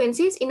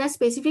frequencies in a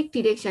specific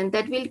direction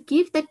that will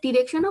give the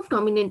direction of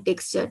dominant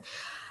texture.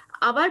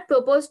 Our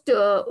proposed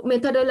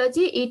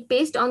methodology, it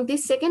based on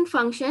this second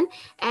function,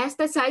 as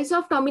the size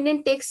of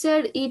dominant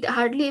texture, it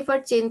hardly ever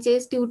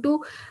changes due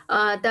to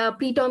the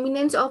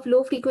predominance of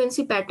low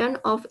frequency pattern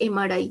of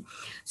MRI.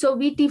 So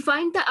we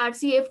defined the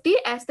RCFT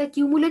as the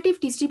cumulative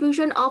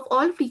distribution of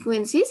all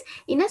frequencies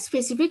in a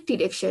specific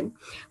direction.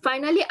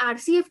 Finally,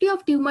 RCFT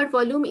of tumor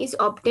volume is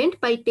obtained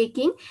by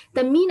taking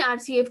the mean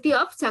RCFT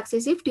of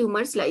successive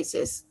tumor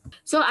slices.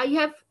 So I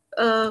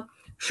have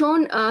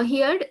shown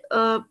here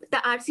the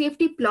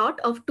RCFT plot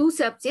of two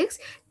subjects.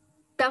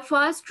 The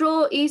first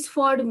row is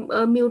for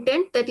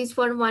mutant, that is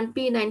for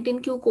 1P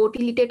 19Q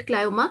co-deleted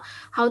glioma,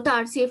 how the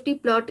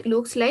RCFT plot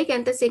looks like,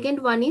 and the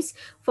second one is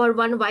for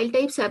one wild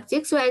type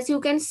subject. So as you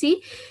can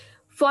see,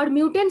 for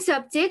mutant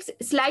subjects,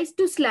 slice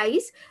to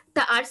slice,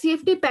 the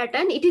RCFT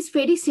pattern, it is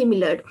very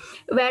similar.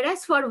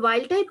 Whereas for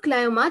wild type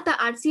glioma, the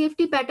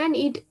RCFT pattern,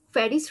 it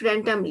varies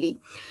randomly.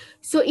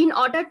 So in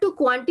order to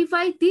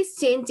quantify these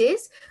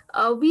changes,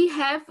 we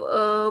have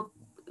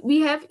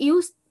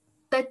used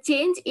the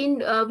change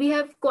in, we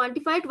have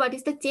quantified what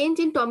is the change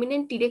in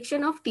dominant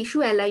direction of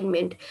tissue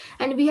alignment.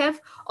 And we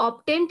have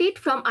obtained it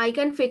from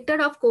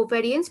eigenvector of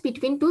covariance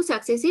between two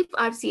successive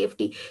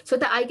RCFT. So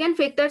the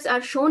eigenvectors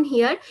are shown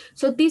here.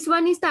 So this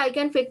one is the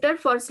eigenvector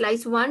for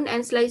slice 1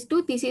 and slice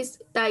 2. This is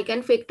the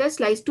eigenvector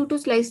slice 2 to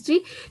slice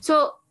 3.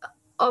 So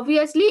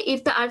obviously,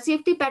 if the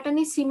RCFT pattern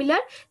is similar,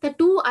 the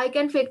two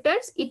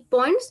eigenvectors, it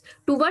points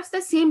towards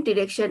the same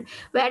direction.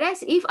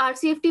 Whereas if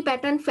RCFT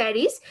pattern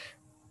varies,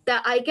 the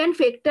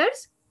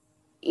eigenvectors,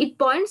 it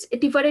points a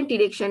different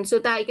direction. So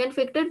the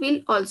eigenvector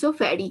will also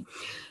vary.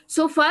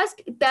 So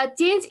first, the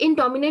change in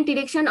dominant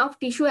direction of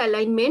tissue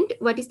alignment.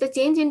 What is the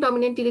change in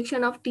dominant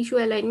direction of tissue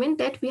alignment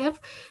that we have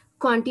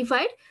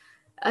quantified?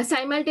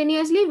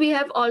 Simultaneously, we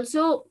have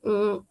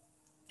also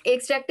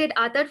extracted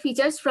other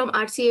features from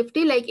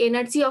RCFT like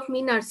energy of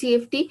mean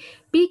RCFT,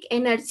 peak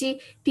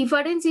energy,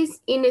 differences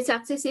in a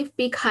successive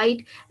peak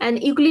height,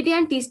 and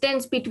Euclidean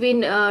distance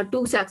between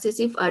two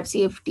successive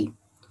RCFT.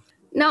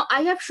 Now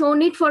I have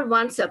shown it for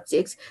one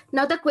subject.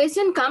 Now the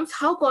question comes,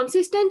 how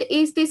consistent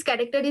is this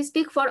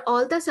characteristic for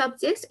all the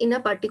subjects in a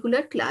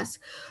particular class?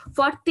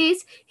 For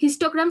this,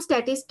 histogram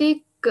statistic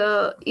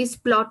is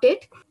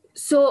plotted.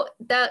 So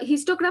the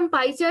histogram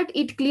pie chart,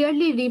 it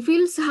clearly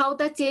reveals how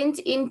the change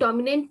in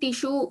dominant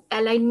tissue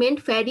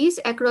alignment varies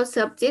across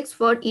subjects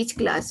for each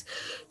class.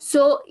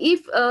 So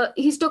if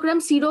histogram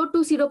 0 to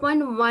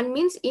 0.1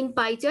 means in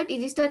pie chart,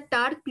 it is the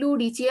dark blue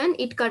region,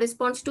 it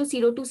corresponds to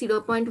 0 to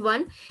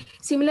 0.1.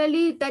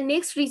 Similarly, the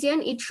next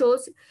region, it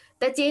shows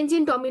the change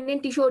in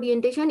dominant tissue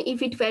orientation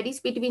if it varies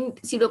between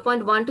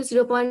 0.1 to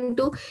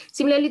 0.2.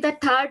 Similarly, the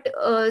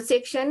third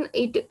section,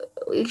 it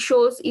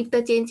shows if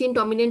the change in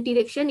dominant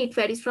direction, it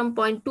varies from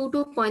 0.2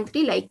 to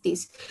 0.3 like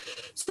this.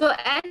 So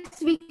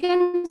as we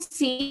can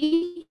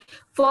see,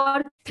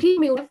 for Q3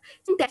 mutation,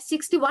 that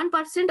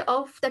 61%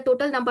 of the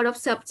total number of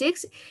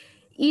subjects,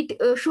 it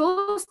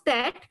shows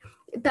that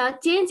the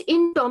change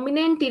in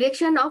dominant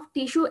direction of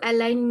tissue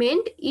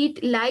alignment,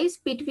 it lies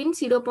between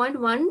 0 to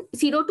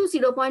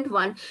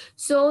 0.1.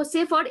 So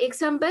say for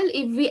example,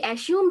 if we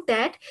assume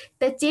that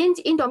the change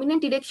in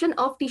dominant direction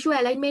of tissue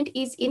alignment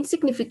is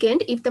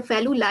insignificant, if the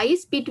value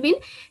lies between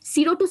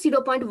 0 to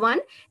 0.1,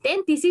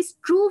 then this is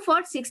true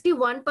for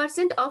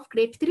 61% of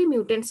grade 3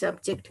 mutant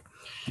subject.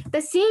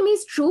 The same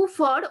is true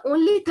for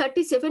only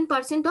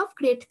 37% of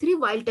grade 3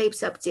 wild type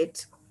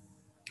subjects.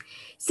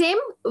 Same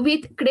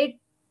with grade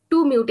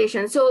 2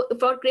 mutation. So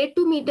for grade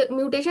 2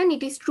 mutation,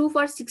 it is true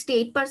for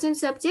 68%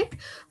 subject.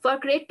 For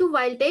grade 2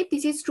 wild type,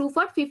 this is true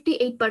for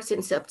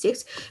 58%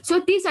 subjects.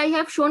 So this I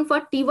have shown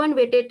for T1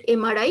 weighted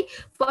MRI.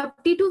 For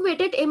T2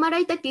 weighted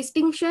MRI, the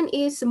distinction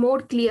is more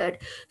clear.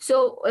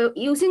 So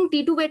using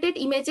T2 weighted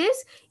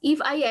images,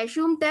 if I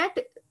assume that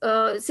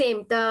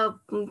same, the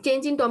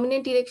change in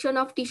dominant direction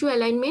of tissue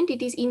alignment,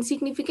 it is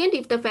insignificant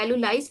if the value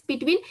lies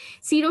between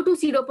 0 to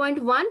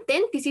 0.1,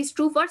 then this is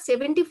true for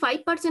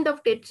 75%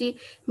 of grade 3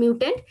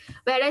 mutant,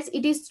 whereas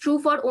it is true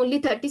for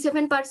only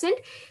 37%.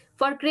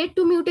 For grade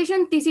 2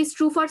 mutation, this is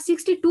true for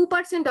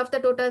 62% of the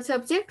total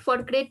subject.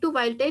 For grade 2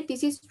 wild type,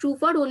 this is true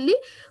for only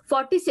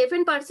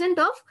 47%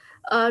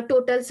 of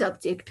total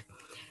subject.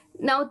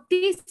 Now,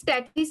 this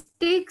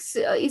statistics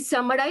is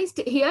summarized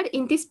here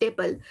in this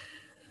table.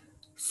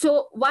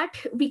 So what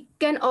we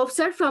can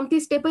observe from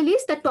this table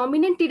is the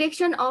dominant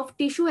direction of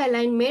tissue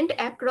alignment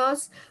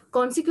across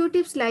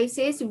consecutive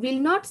slices will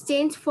not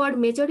change for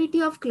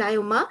majority of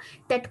glioma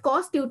that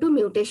cause due to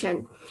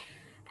mutation.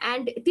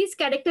 And these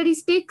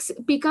characteristics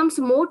becomes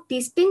more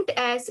distinct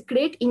as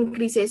grade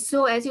increases.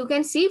 So as you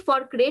can see,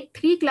 for grade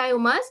 3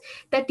 gliomas,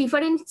 the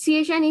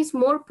differentiation is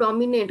more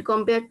prominent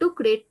compared to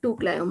grade 2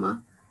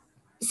 glioma.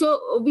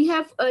 So we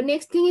have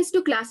next thing is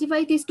to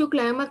classify these two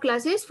glioma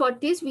classes. For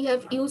this, we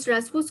have used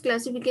Raspus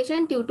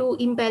classification due to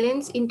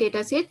imbalance in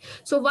data set.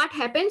 So what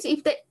happens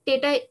if the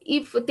data,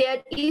 if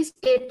there is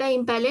data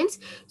imbalance?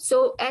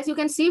 So as you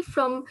can see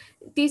from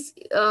this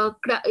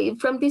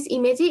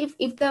image,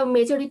 if the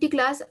majority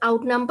class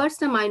outnumbers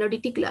the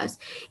minority class,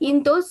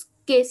 in those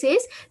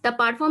cases, the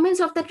performance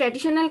of the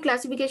traditional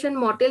classification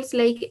models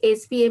like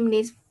SVM,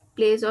 nest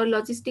place, or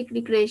logistic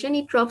regression,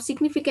 it drops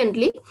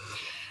significantly,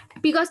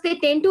 because they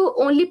tend to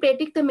only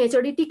predict the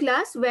majority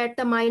class, where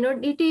the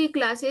minority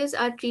classes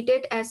are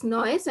treated as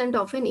noise and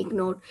often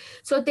ignored.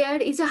 So there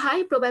is a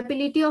high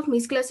probability of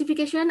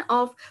misclassification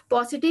of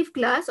positive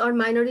class or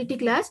minority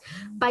class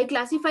by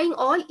classifying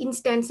all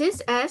instances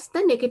as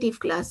the negative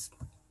class.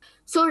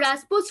 So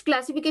Raspus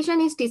classification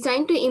is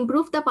designed to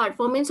improve the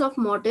performance of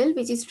model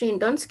which is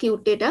trained on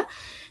skewed data.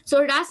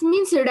 So RAS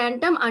means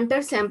random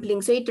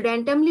undersampling. So it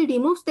randomly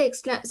removes the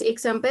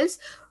examples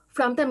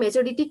from the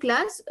majority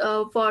class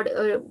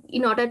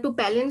in order to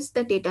balance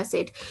the data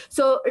set.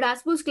 So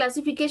Raspus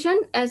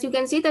classification, as you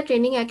can see, the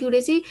training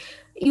accuracy,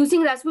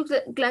 using Raspus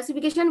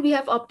classification, we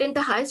have obtained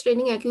the highest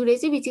training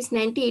accuracy, which is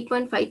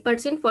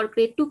 98.5% for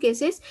grade 2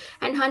 cases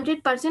and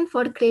 100%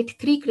 for grade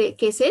 3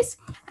 cases.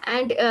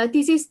 And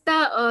this is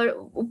the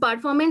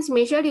performance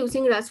measured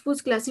using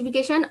Raspus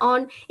classification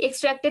on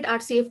extracted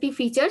RCFT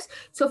features.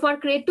 So for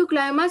grade 2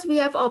 gliomas, we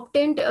have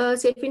obtained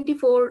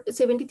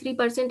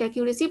 73%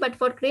 accuracy, but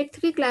for grade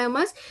 3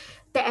 gliomas,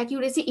 the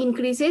accuracy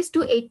increases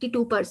to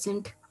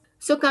 82%.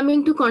 So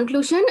coming to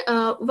conclusion,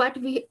 what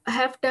we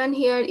have done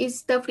here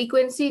is the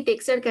frequency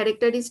texture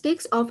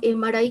characteristics of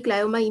MRI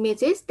glioma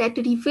images that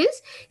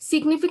reveals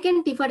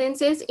significant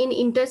differences in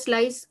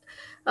interslice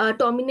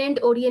dominant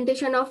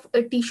orientation of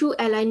tissue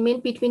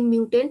alignment between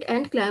mutant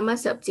and glioma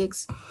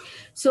subjects.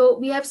 So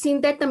we have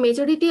seen that the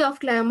majority of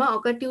glioma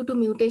occur due to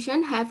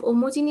mutation have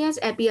homogeneous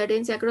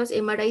appearance across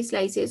MRI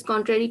slices,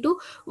 contrary to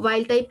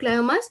wild type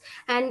gliomas,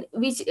 and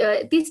which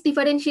this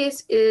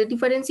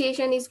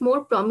differentiation is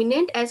more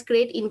prominent as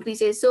grade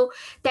increases. So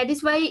that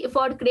is why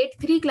for grade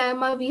 3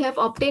 glioma we have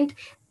obtained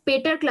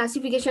better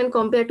classification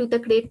compared to the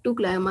grade 2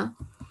 glioma.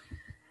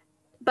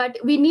 But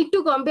we need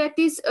to compare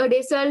this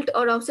result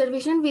or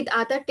observation with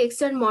other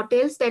texture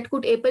models that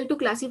could able to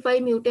classify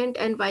mutant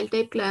and wild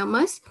type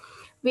gliomas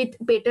with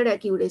better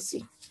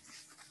accuracy.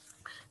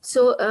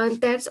 So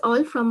that's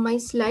all from my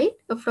side.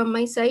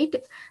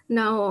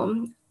 Now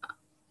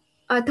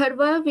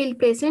Atharva will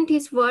present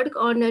his work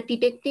on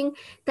detecting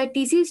the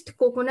diseased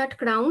coconut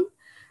crown,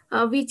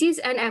 which is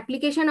an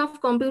application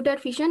of computer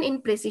vision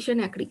in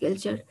precision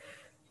agriculture.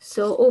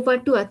 So over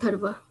to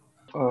Atharva.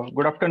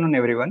 Good afternoon,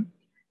 everyone.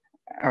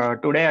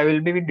 Today, I will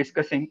be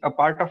discussing a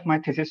part of my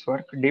thesis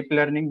work, deep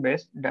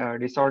learning-based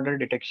disorder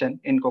detection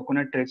in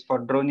coconut trees for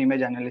drone image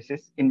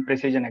analysis in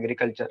precision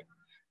agriculture,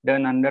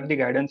 done under the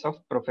guidance of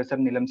Professor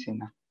Neelam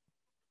Sinha.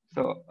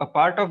 So, a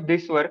part of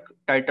this work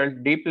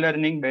titled Deep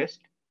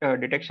Learning-based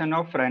Detection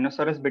of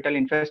Rhinoceros Beetle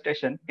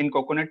Infestation in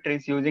Coconut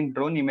Trees using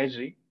Drone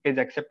Imagery is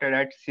accepted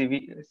at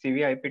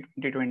CVIP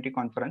 2020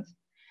 conference.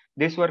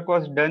 This work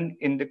was done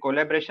in the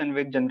collaboration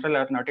with General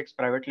Aeronautics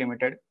Private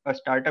Limited, a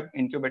startup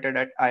incubated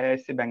at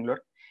IIIT Bangalore,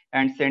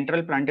 and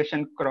Central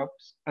Plantation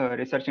Crops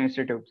Research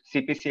Institute,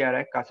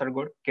 CPCRI,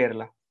 Kasaragod,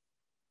 Kerala.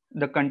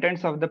 The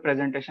contents of the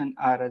presentation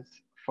are as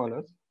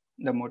follows: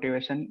 the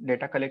motivation,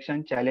 data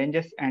collection,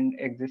 challenges and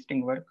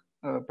existing work,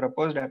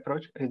 proposed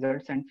approach,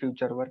 results and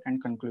future work,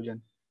 and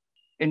conclusion.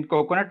 In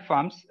coconut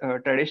farms,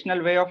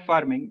 traditional way of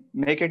farming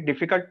make it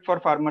difficult for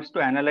farmers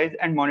to analyze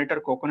and monitor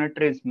coconut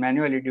trees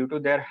manually due to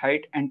their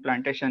height and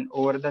plantation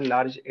over the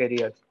large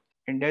areas.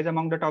 India is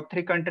among the top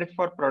 3 countries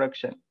for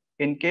production.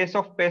 In case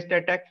of pest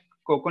attack,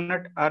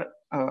 coconut are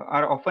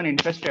often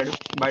infested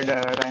by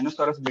the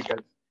rhinoceros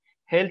beetles.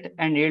 Health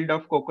and yield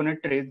of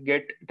coconut trees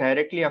get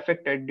directly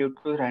affected due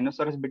to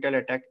rhinoceros beetle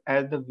attack,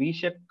 as the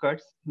V-shaped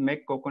cuts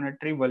make coconut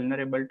tree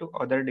vulnerable to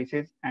other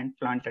disease and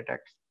plant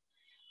attacks.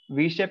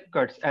 V-shaped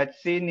cuts, as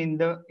seen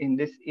in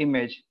this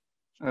image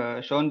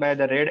shown by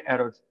the red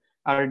arrows,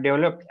 are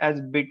developed as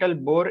beetle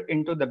bore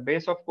into the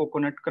base of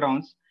coconut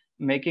crowns,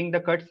 making the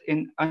cuts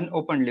in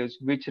unopened leaves,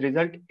 which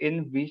result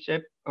in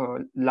V-shaped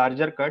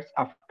larger cuts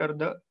after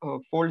the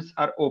folds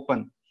are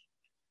open.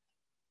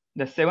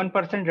 The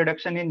 7%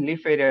 reduction in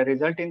leaf area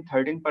result in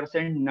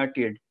 13% nut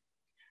yield.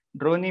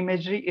 Drone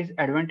imagery is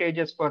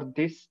advantageous for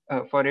this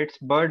for its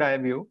bird eye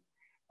view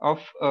of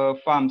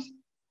farms,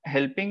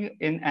 helping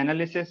in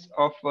analysis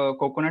of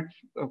coconut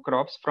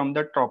crops from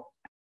the top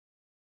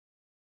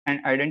and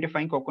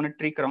identifying coconut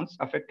tree crowns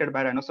affected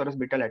by rhinoceros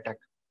beetle attack.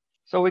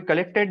 So we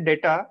collected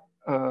data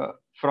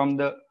from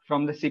the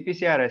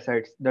CPCRI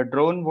sites. The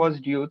drone was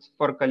used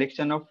for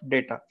collection of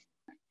data.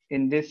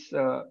 In this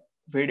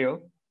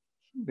video,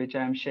 which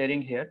I am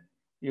sharing here,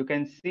 you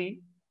can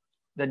see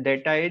the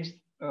data is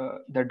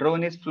the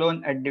drone is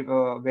flown at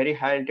the, very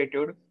high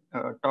altitude,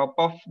 top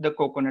of the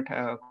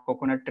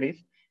coconut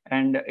trees,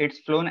 and it's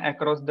flown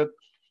across the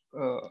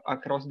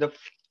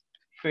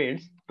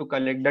fields to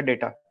collect the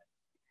data.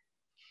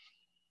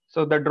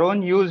 So the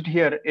drone used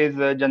here is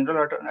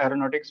General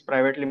Aeronautics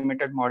Private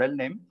Limited model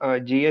name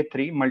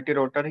GA3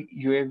 multi-rotor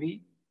UAV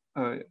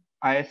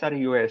ISR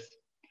US.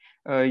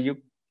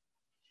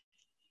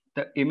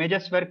 The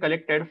images were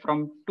collected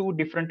from 2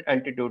 different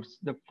altitudes,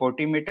 the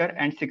 40-meter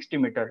and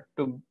 60-meter,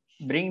 to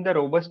bring the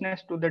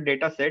robustness to the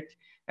data sets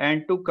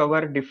and to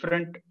cover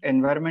different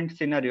environment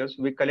scenarios.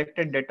 We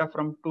collected data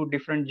from 2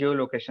 different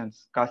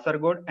geolocations,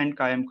 Kasaragod and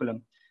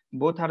Kayamkulam.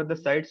 Both are the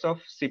sites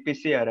of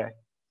CPCRI,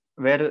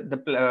 where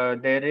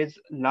there is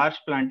large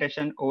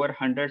plantation over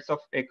hundreds of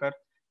acres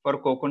for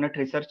coconut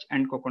research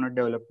and coconut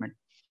development.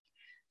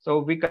 So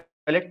we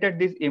collected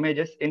these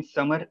images in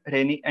summer,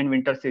 rainy and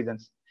winter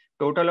seasons.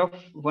 Total of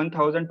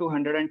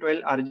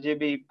 1,212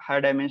 RGB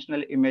high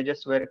dimensional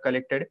images were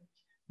collected.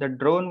 The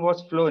drone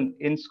was flown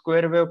in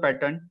square wave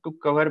pattern to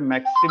cover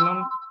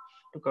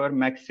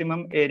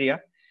maximum area,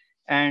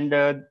 and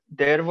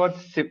there was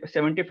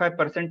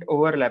 75%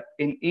 overlap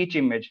in each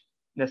image.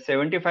 The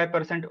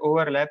 75%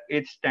 overlap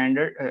is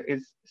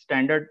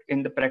standard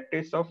in the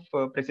practice of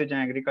precision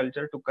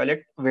agriculture to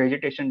collect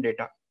vegetation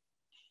data.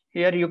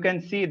 Here you can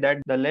see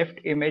that the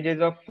left image is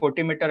of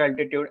 40-meter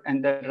altitude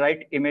and the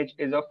right image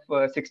is of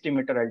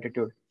 60-meter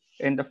altitude.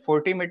 In the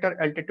 40-meter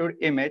altitude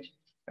image,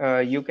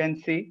 you can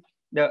see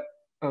the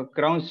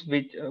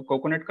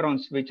coconut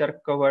crowns which are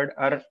covered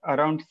are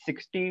around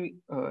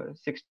 16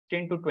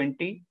 to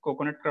 20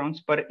 coconut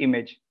crowns per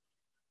image.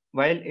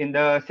 While in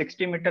the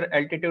 60-meter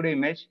altitude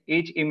image,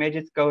 each image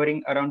is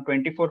covering around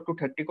 24 to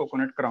 30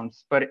 coconut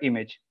crowns per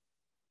image.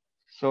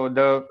 So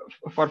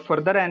for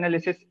further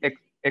analysis,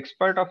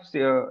 expert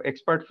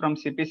from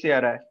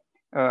CPCRI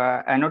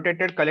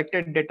annotated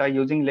collected data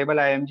using label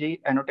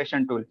IMG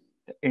annotation tool.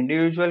 The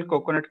individual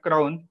coconut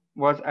crown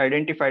was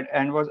identified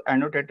and was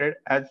annotated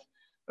as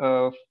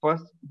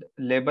first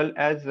label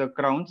as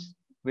crowns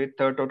with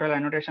a total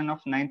annotation of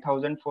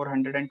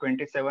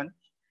 9,427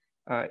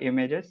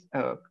 images,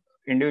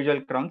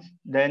 individual crowns.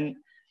 Then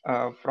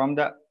from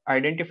the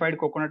identified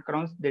coconut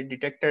crowns, they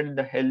detected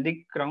the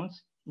healthy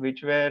crowns,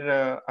 which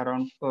were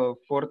around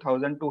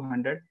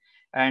 4,200,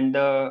 and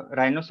the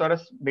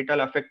rhinoceros beetle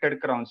affected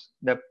crowns.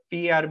 The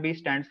PRB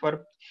stands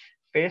for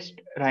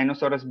pest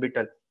rhinoceros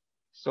beetle.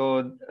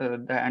 So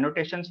the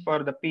annotations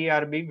for the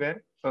PRB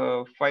were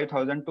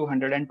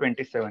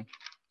 5,227.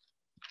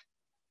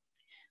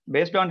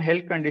 Based on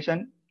health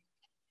condition,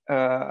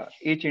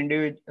 each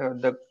individual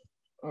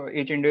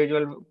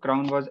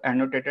crown was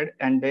annotated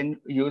and then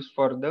used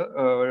for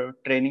the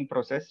training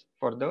process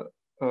for the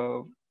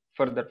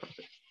further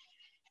process.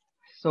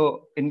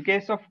 So in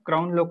case of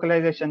crown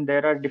localization,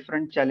 there are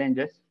different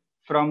challenges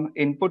from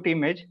input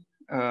image,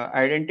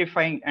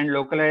 identifying and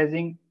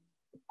localizing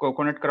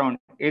coconut crown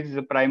is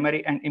the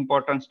primary and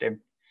important step.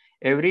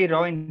 Every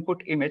raw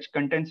input image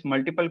contains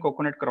multiple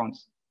coconut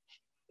crowns.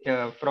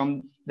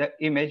 From the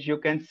image, you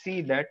can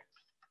see that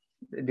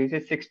this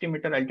is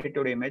 60-meter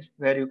altitude image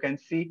where you can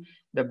see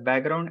the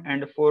background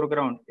and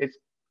foreground is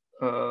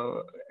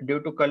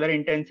due to color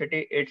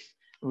intensity.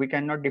 We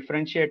cannot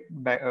differentiate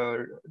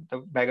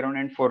the background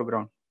and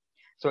foreground.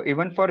 So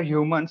even for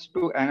humans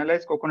to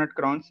analyze coconut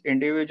crowns,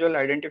 individual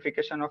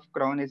identification of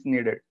crown is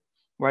needed.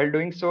 While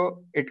doing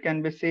so, it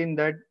can be seen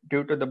that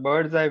due to the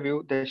bird's eye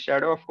view, the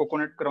shadow of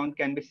coconut crown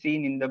can be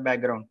seen in the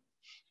background.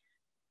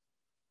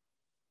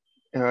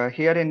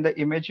 Here in the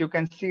image, you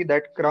can see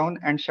that crown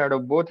and shadow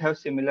both have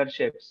similar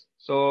shapes.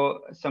 So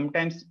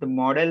sometimes the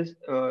model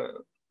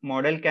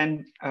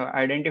can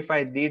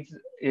identify these.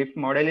 If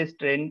model is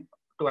trained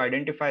to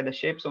identify the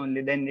shapes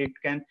only, then it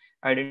can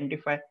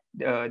identify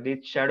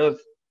these shadows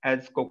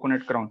as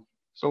coconut crown.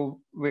 So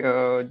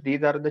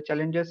these are the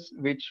challenges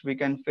which we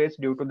can face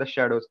due to the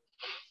shadows.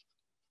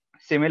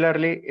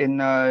 Similarly, in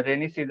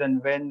rainy season,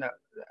 when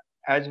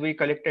as we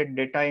collected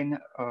data in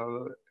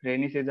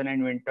rainy season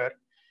and winter,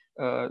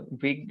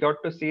 we got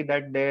to see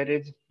that there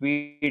is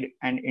weed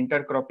and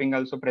intercropping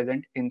also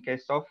present in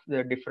case of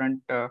the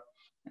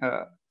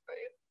uh,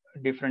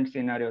 different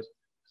scenarios.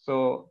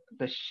 So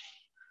the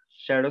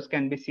shadows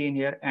can be seen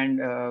here, and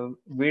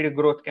weed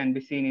growth can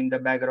be seen in the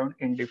background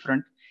in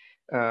different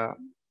uh,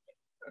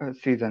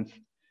 seasons.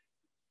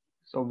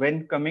 So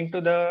when coming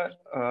to the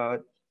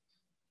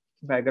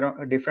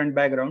different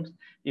backgrounds,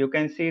 you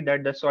can see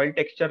that the soil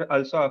texture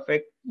also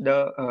affect the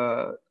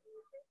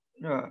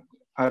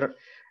our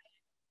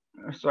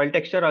soil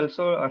texture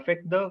also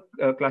affect the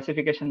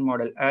classification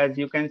model. As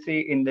you can see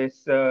in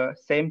this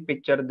same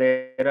picture,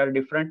 there are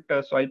different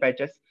soil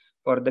patches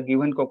for the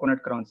given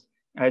coconut crowns.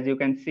 As you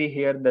can see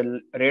here,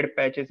 the red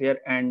patch is here,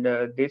 and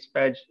this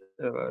patch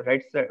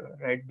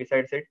right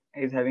besides it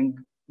is having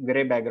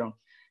gray background.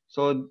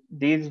 So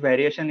these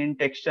variation in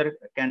texture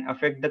can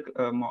affect the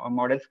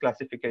model's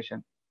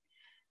classification.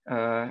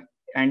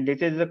 And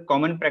this is a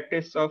common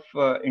practice of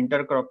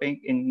intercropping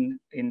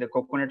in the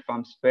coconut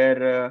farms,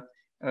 where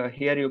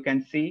here you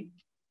can see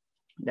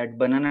that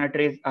banana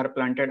trees are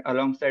planted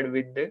alongside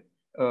with the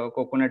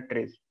coconut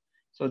trees.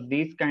 So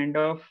these kind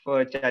of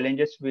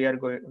challenges we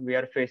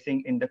are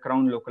facing in the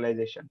crown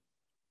localization.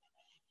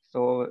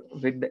 So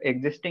with the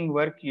existing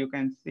work, you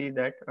can see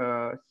that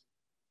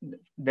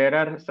there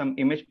are some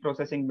image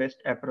processing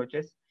based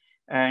approaches,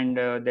 and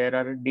there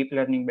are deep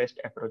learning based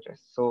approaches.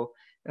 So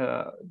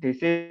this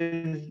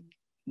is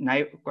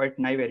quite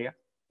naive area.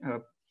 Uh,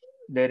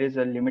 there is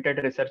a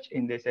limited research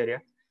in this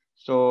area.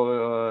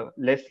 So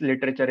less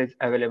literature is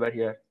available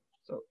here.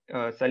 So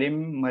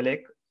Salim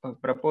Malek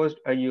proposed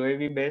a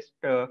UAV based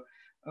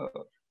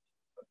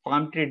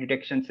palm tree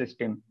detection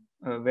system,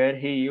 where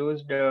he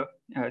used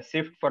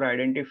SIFT for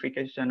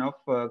identification of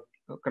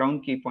crown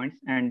key points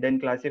and then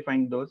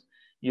classifying those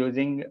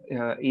using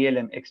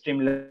ELM, extreme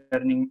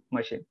learning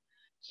machine.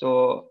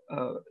 So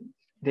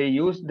they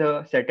used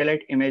the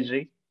satellite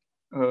imagery.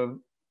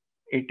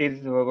 It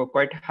is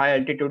quite high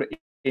altitude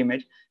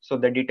image, so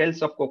the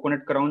details of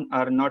coconut crown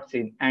are not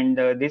seen, and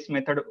this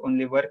method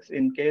only works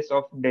in case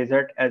of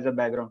desert as a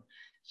background.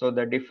 So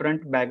the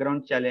different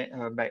background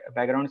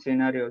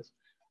scenarios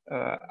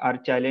are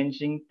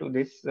challenging to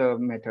this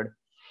method.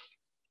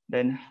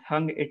 Then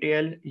Hung et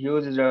al.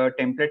 Used a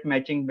template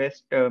matching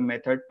based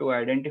method to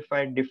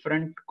identify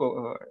different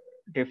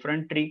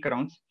tree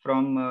crowns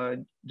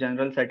from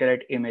general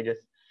satellite images.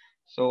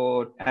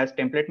 So as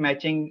template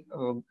matching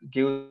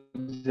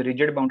gives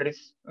rigid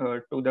boundaries uh,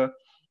 to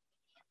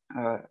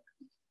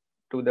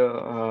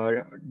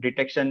the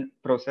detection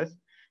process.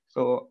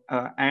 So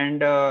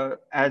and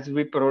as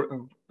we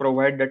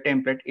provide the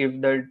template, if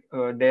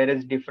there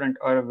is different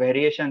or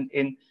variation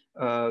in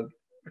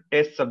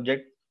test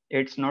subject,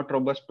 it's not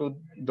robust to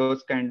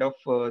those kind of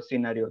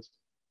scenarios.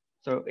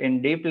 So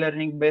in deep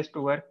learning based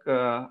work,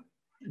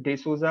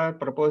 D'Souza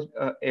proposed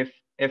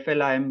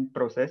FLIM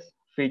process,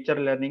 feature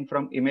learning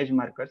from image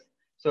markers.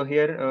 So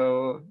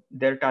here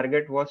their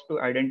target was to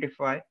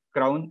identify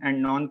crown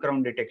and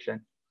non-crown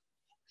detection.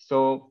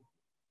 So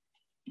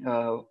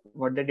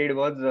what they did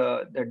was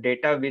the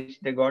data which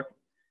they got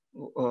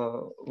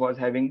was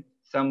having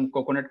some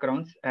coconut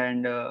crowns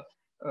and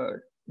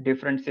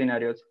different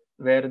scenarios,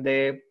 where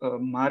they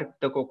mark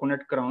the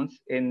coconut crowns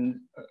in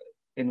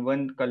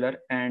one color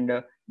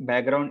and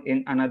background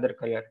in another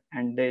color,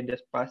 and they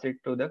just pass it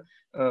to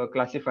the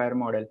classifier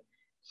model.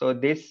 So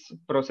this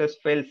process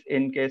fails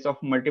in case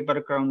of multiple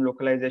crown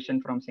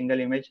localization from single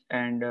image,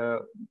 and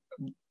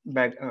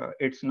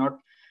it's not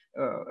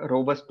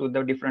robust to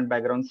the different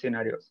background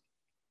scenarios.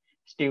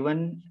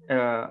 Steven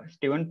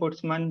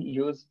Putzman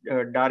used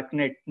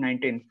Darknet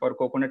 19 for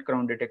coconut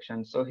crown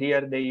detection. So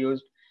here they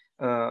used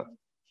high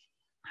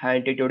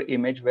altitude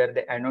image, where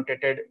they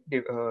annotated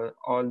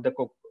all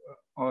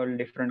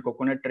different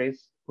coconut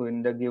trees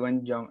in the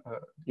given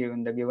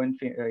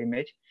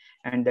image,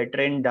 and they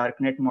trained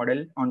Darknet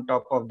model on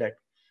top of that.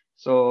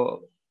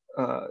 So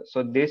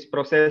so this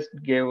process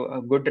gave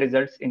good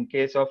results in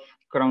case of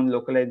crown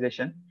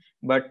localization,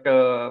 but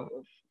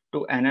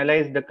to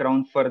analyze the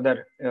crown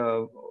further,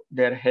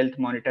 their health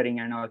monitoring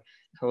and all.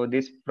 So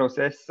this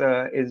process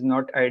is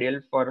not ideal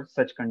for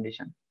such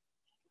condition.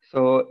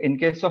 So in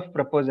case of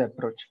proposed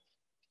approach,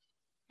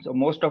 so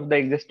most of the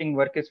existing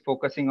work is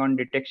focusing on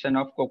detection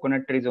of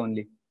coconut trees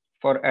only.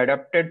 For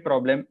adapted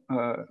problem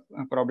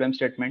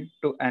statement,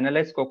 to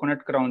analyze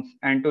coconut crowns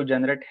and to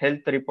generate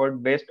health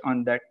report based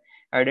on that,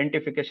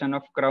 identification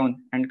of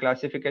crown and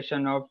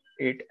classification of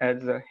it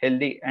as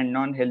healthy and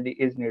non-healthy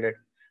is needed.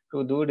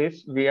 To do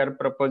this, we are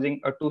proposing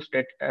a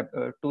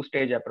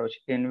two-stage approach,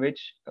 in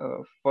which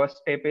first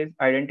step is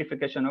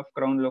identification of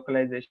crown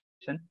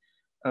localization,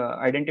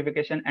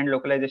 identification and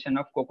localization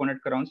of coconut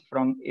crowns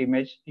from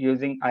image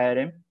using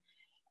IRM,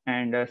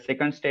 and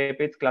second step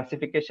is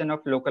classification of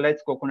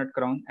localized coconut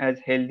crown as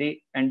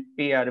healthy and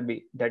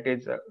PRB, that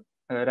is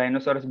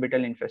rhinoceros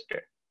beetle infested.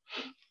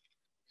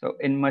 So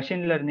in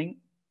machine learning,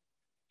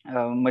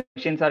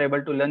 machines are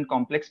able to learn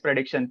complex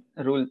prediction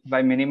rule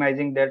by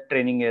minimizing their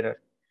training error.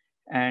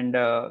 And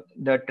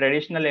the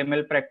traditional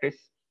ML practice,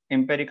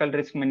 empirical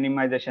risk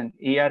minimization,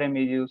 ERM,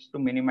 is used to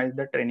minimize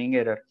the training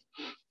error.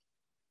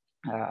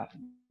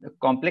 The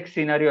complex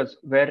scenarios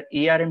where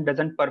ERM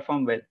doesn't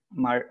perform well,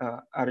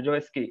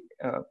 Arjowski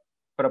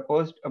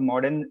proposed a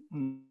modern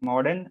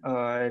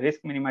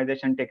risk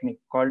minimization technique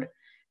called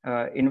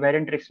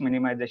invariant risk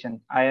minimization,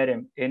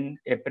 IRM, in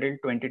April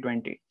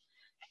 2020.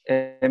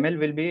 ML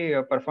will be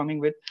performing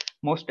with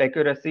most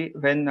accuracy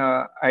when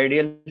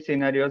ideal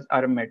scenarios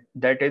are met.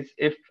 That is,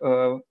 if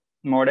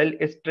model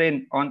is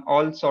trained on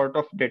all sort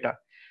of data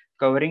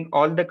covering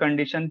all the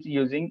conditions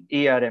using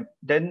ERM,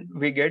 then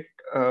we get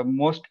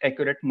most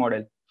accurate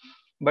model.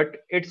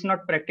 But it's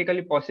not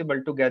practically possible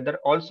to gather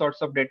all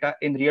sorts of data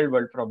in real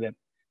world problem.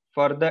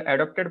 For the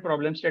adopted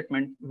problem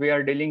statement, we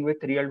are dealing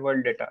with real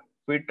world data.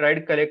 We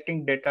tried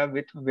collecting data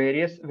with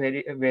various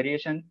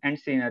variation and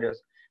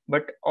scenarios,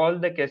 but all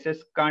the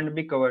cases can't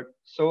be covered.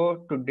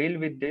 So to deal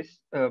with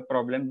this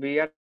problem, we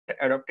are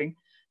adopting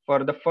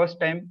for the first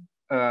time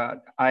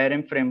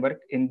IRM framework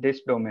in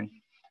this domain.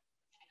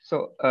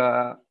 So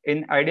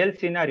in ideal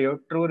scenario,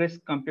 true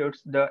risk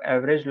computes the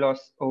average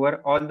loss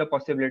over all the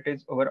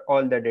possibilities over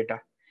all the data.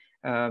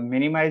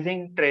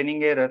 Minimizing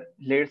training error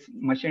leads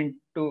machine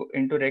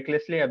into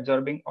recklessly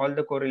absorbing all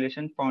the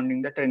correlation found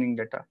in the training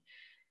data.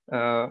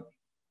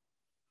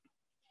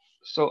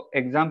 So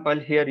example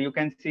here, you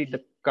can see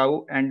the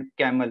cow and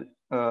camel.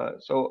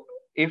 So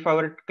if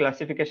our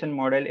classification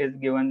model is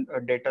given a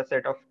data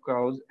set of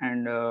cows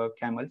and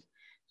camels,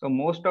 so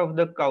most of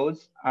the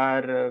cows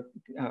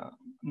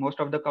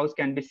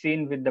can be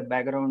seen with the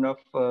background of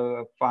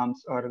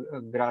farms or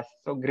grass.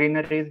 So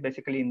greenery is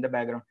basically in the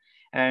background,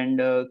 and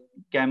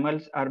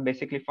camels are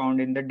basically found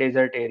in the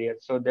desert areas.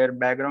 So their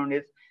background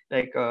is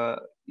like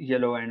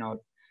yellow and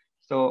all.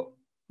 So,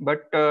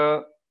 but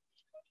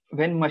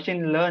when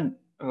machine learn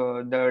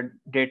the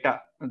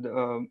data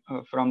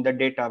from the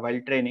data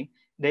while training,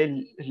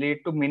 they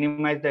lead to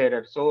minimize the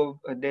error. So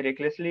they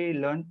recklessly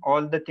learn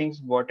all the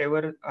things,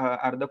 whatever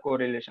are the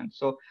correlations.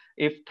 So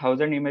if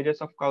 1,000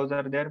 images of cows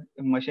are there,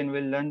 machine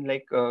will learn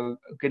like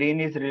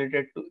green is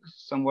related to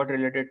somewhat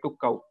related to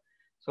cow.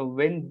 So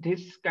when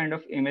this kind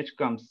of image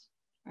comes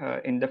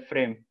in the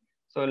frame,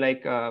 so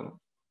like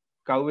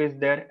cow is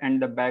there and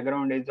the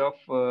background is of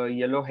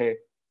yellow hair.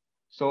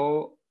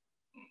 So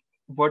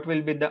what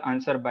will be the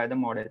answer by the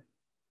model?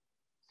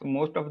 So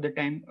most of the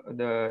time,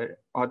 the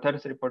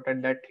authors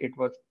reported that it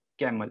was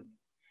camel.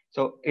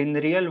 So in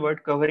the real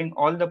world, covering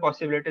all the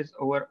possibilities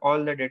over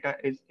all the data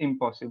is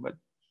impossible.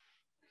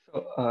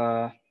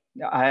 So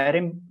the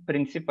IRM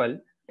principle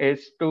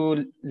is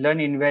to learn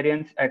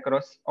invariance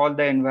across all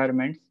the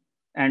environments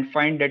and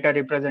find data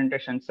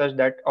representation such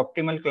that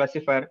optimal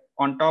classifier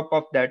on top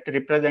of that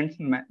represents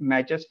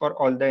matches for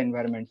all the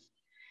environments.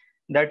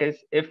 That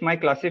is, if my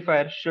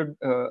classifier should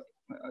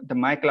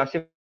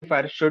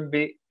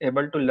be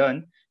able to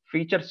learn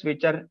features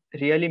which are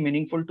really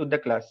meaningful to the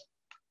class,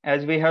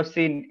 as we have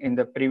seen in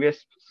the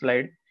previous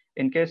slide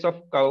in case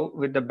of cow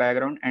with the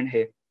background and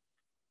hay.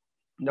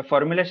 The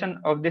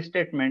formulation of this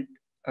statement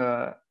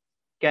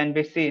can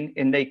be seen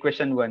in the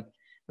equation 1,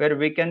 where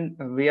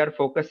we are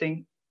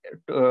focusing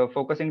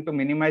to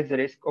minimize the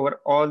risk over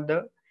all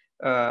the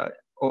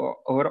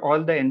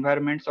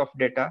environments of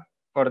data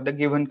for the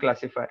given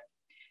classifier.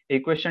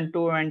 Equation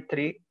 2 and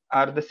 3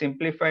 are the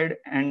simplified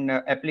and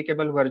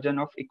applicable version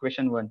of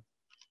equation 1.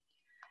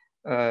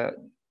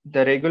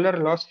 The regular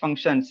loss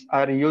functions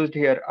are used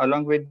here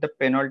along with the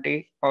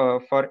penalty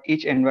for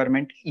each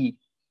environment E.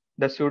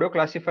 The pseudo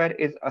classifier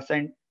is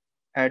assigned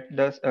at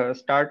the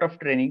start of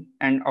training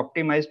and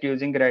optimized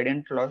using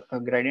gradient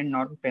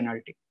norm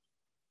penalty.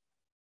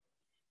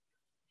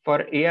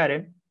 For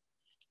ARM,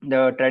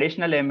 the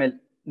traditional ML,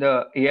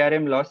 the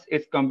ARM loss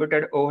is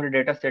computed over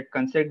data set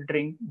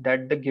considering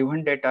that the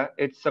given data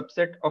is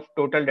subset of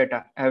total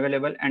data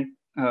available and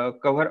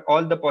cover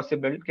all the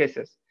possible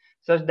cases,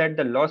 such that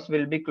the loss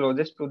will be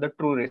closest to the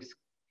true risk.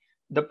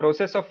 The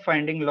process of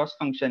finding loss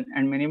function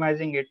and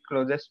minimizing it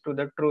closest to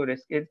the true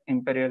risk is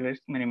imperial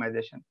risk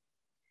minimization.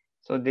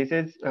 So this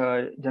is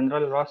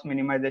general loss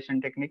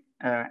minimization technique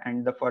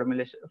and the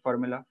formula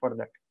for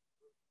that.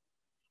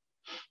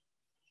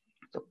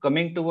 So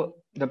coming to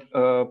the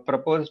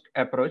proposed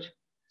approach.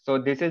 So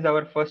this is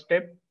our first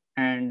step,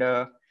 and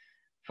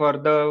for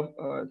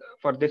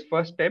this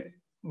first step,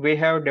 we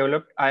have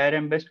developed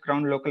IRM-based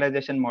crown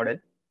localization model.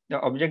 The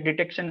object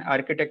detection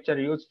architecture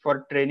used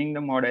for training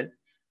the model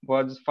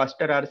was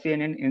faster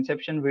RCNN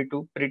Inception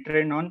V2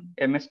 pre-trained on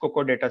MS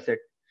COCO dataset.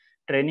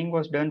 Training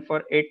was done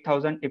for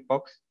 8,000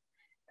 epochs,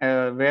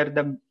 where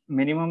the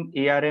minimum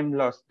ERM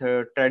loss,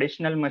 the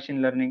traditional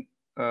machine learning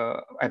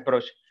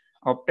approach,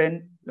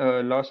 obtained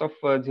loss of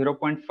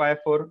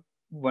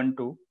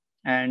 0.5412,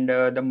 and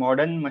the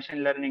modern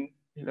machine learning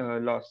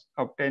loss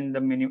obtained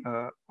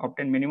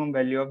minimum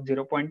value of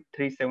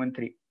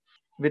 0.373.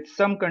 With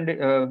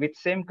with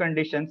same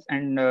conditions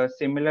and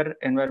similar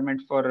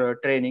environment for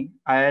training,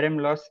 IRM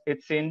loss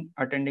is seen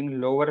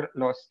attending lower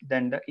loss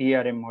than the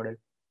ERM model.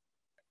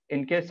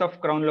 In case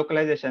of crown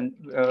localization,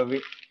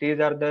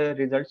 these are the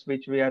results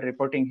which we are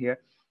reporting here.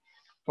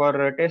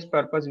 For test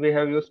purpose, we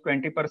have used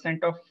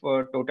 20% of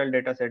total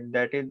data set,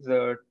 that is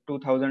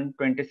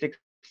 2026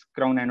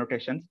 crown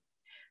annotations.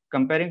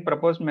 Comparing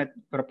proposed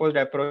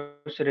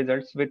approach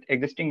results with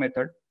existing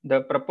method,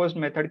 the proposed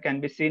method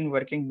can be seen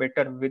working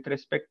better with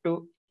respect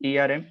to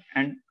ERM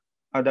and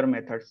other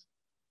methods.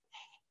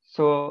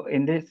 So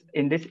in this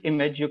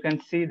image, you can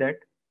see that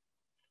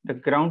the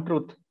ground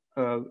truth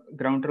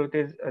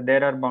is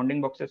there are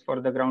bounding boxes for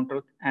the ground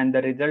truth, and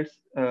the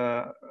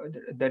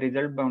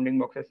result bounding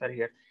boxes are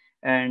here.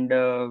 And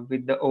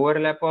with the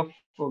overlap of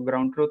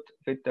ground truth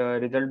with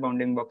result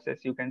bounding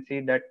boxes, you can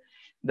see that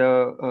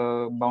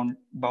the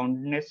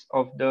boundness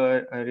of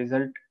the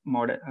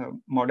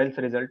model's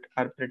result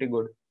are pretty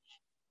good.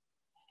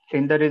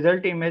 In the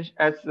result image,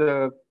 as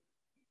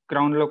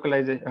crown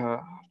localization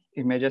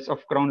images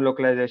of crown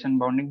localization,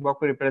 bounding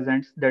box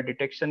represents the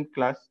detection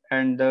class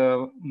and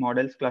the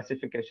model's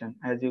classification.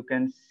 As you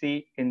can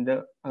see in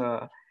the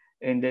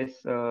in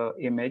this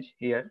image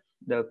here,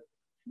 the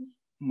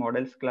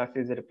model's class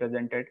is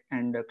represented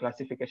and the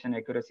classification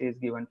accuracy is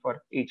given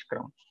for each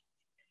crown.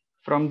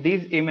 From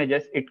these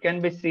images, it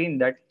can be seen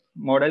that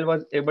model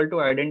was able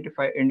to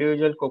identify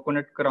individual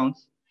coconut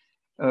crowns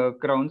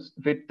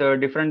with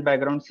different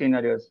background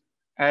scenarios.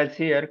 As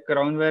here,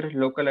 crown were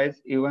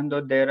localized even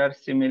though there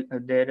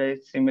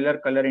is similar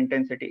color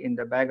intensity in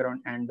the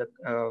background and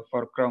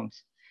for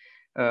crowns.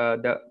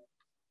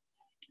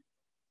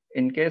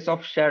 In case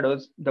of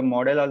shadows, the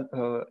model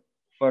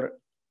for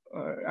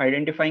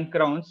identifying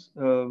crowns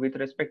with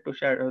respect to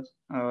shadows,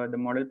 the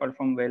model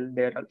performed well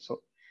there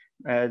also,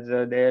 as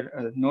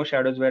no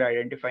shadows were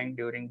identifying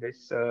during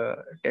this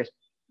test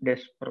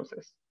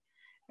process.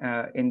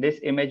 In this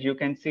image, you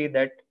can see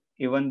that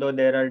even though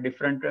there are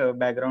different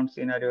background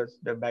scenarios,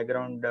 the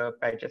background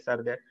patches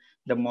are there,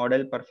 the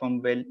model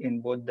performed well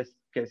in both the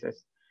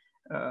cases.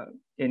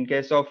 In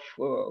case of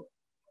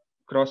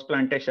cross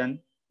plantation,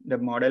 the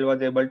model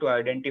was able to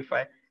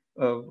identify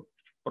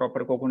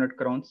proper coconut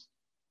crowns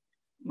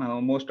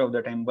most of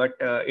the time, but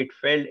it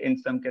failed in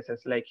some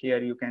cases. Like here,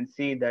 you can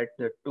see that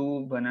the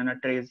two banana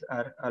trees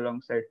are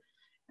alongside,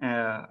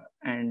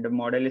 and the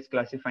model is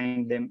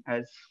classifying them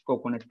as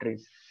coconut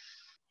trees.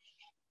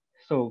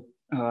 So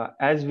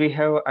as we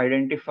have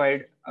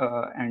identified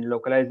and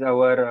localized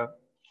our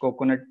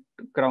coconut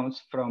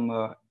crowns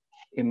from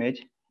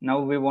image, now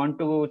we want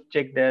to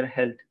check their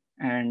health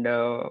and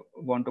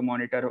want to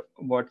monitor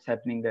what's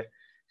happening there.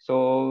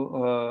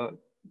 So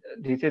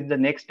this is the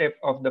next step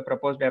of the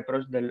proposed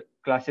approach, the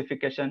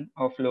classification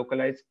of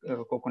localized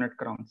coconut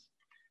crowns.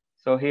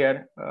 So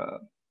here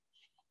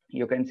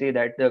you can see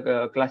that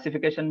the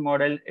classification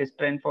model is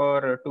trained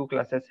for two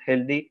classes,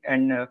 healthy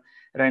and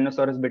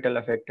rhinoceros beetle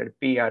affected,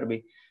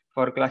 PRB.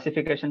 For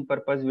classification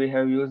purpose, we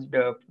have used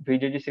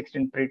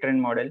VGG16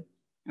 pre-trained model,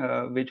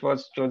 which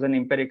was chosen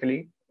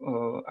empirically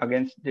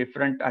against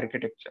different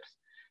architectures.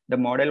 The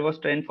model was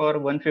trained for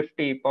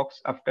 150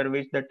 epochs, after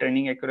which the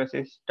training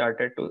accuracy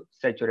started to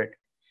saturate.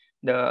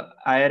 The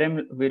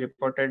IRM, we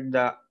reported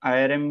the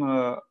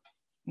IRM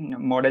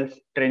model's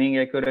training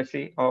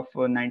accuracy of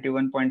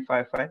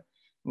 91.55,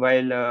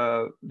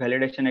 while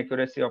validation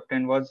accuracy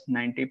obtained was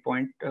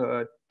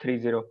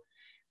 90.30.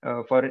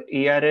 For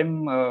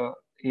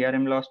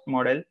ERM lost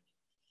model,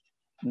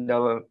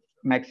 the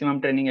maximum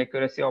training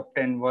accuracy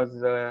obtained was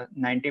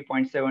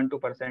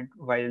 90.72%,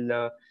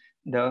 while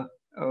the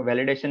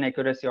validation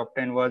accuracy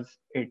obtained was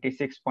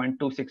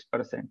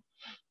 86.26%.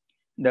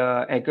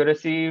 The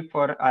accuracy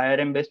for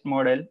IRM-based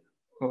model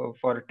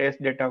for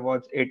test data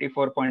was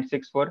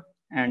 84.64,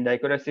 and the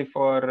accuracy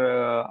for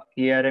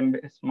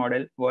ERM-based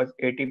model was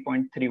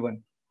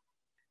 80.31.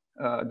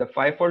 The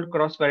five-fold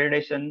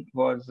cross-validation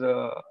was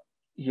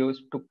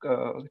used to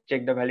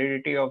check the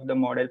validity of the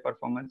model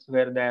performance,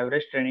 where the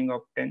average training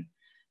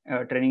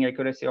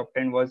accuracy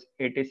obtained was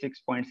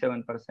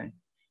 86.7%.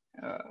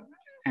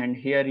 And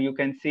here you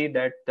can see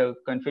that the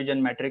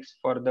confusion matrix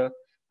for the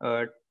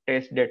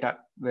test data,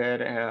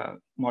 where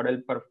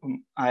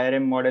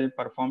IRM model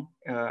performed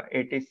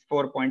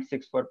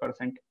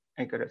 84.64%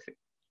 accuracy.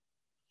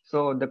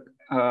 So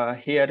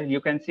here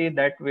you can see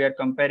that we are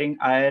comparing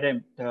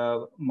IRM,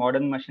 the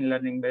modern machine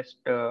learning based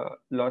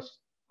loss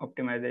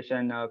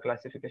optimization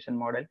classification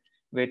model,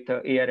 with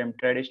ERM,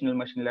 traditional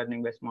machine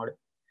learning based model,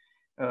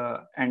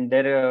 and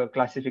their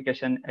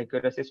classification,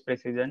 accuracy,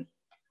 precision,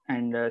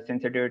 and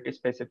sensitivity,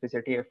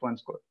 specificity, F1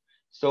 score.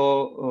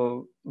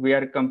 So we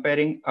are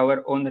comparing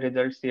our own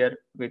results here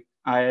with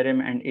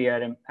IRM and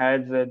ERM,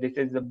 as this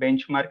is the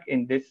benchmark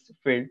in this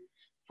field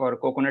for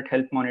coconut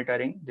health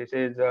monitoring. This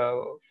is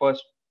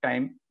first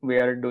time we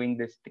are doing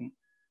this thing.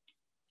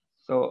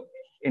 So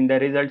in the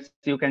results,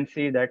 you can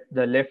see that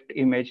the left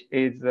image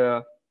is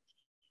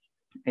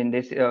in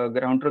this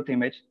ground truth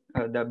image.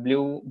 The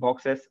blue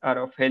boxes are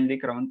of healthy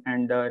crown,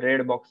 and the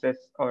red boxes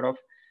are of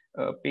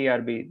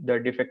PRB, the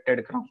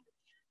defected crown.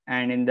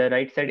 And in the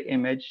right side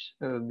image,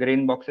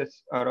 green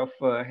boxes are of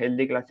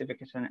healthy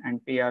classification,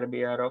 and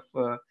PRB are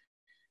of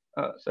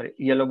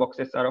yellow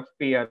boxes are of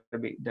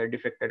PRB, the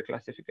defected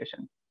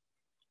classification.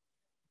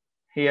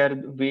 Here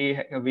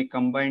we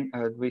combine,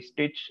 we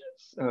stitch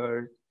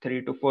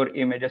 3 to 4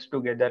 images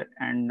together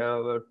and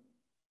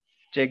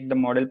check the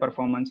model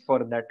performance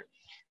for that,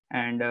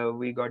 and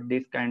we got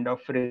this kind of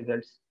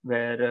results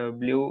where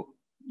blue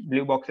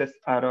boxes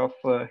are of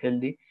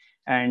healthy,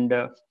 and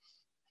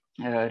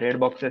red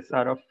boxes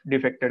are of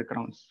defected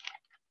crowns.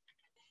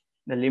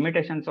 The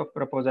limitations of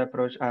proposed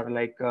approach are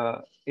like,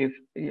 if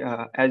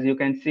as you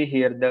can see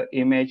here, the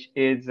image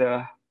is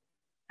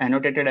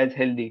annotated as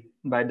healthy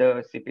by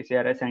the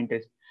CPCRI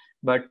scientist,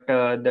 but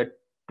the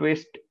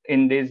twist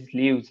in these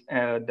leaves,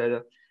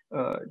 the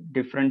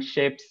different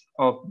shapes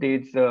of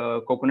these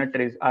coconut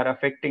trees are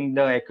affecting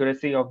the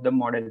accuracy of the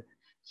model.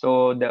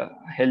 So the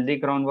healthy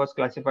crown was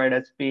classified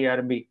as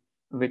PRB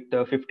with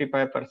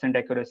 55%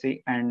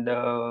 accuracy, and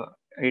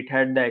it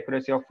had the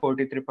accuracy of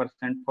 43%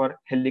 for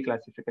healthy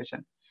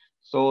classification.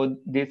 So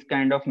this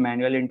kind of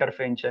manual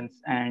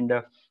interventions and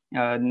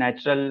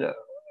natural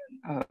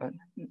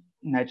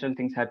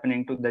things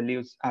happening to the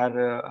leaves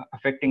are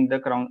affecting the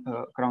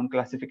crown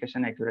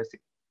classification accuracy.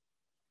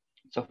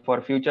 So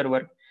for future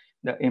work,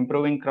 the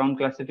improving crown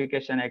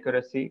classification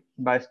accuracy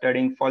by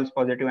studying false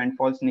positive and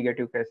false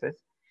negative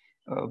cases,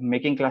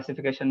 making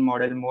classification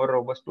model more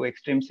robust to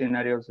extreme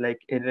scenarios like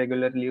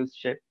irregular leaves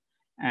shape,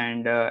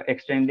 and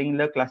extending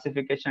the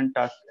classification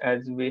task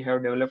as we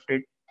have developed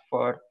it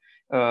for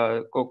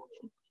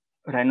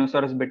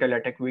rhinoceros beetle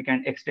attack. We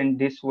can extend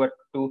this work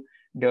to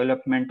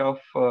development of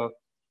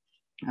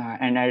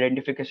and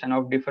identification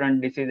of different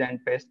disease and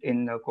pests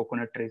in the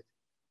coconut trees.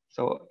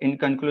 So in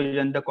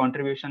conclusion, the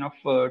contribution of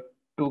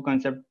two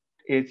concepts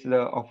is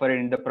offered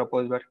in the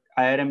proposed work: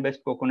 IRM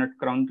based coconut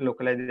crown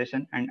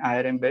localization and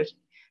IRM based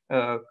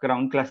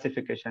crown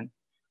classification.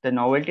 The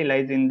novelty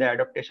lies in the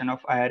adaptation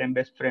of IRM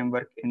based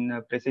framework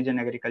in precision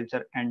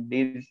agriculture and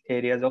these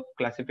areas of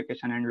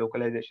classification and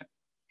localization.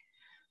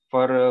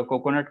 For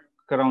coconut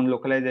crown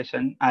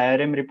localization,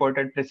 IRM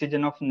reported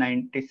precision of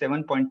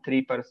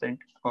 97.3%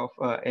 of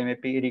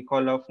MAP,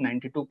 recall of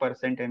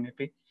 92%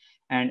 MAP,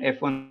 and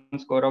F1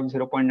 score of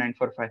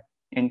 0.945.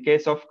 In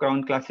case of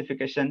crown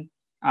classification,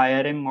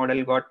 IRM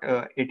model got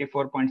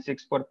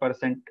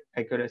 84.64%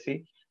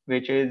 accuracy,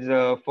 which is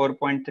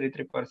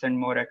 4.33%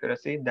 more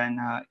accuracy than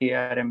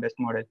ERM based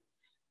model.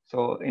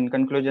 So in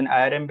conclusion,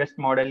 IRM based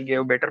model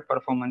gave better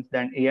performance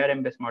than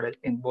ERM based model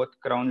in both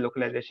crown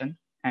localization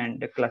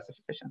and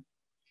classification.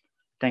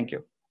 Thank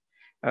you.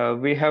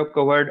 We have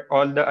covered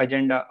all the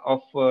agenda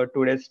of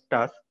today's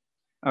task,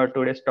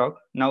 today's talk.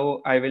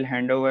 Now I will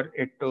hand over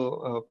it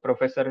to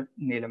Professor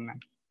Neelam ma'am.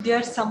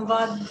 Dear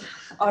Samvad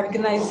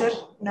organizer,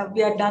 now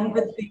we are done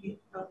with the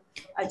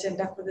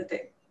agenda for the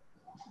day.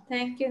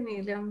 Thank you,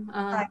 Neelam.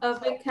 A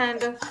big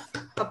hand of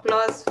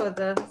applause for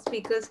the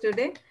speakers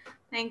today.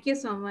 Thank you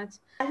so much.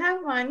 I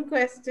have one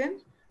question.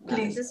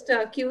 Please. Just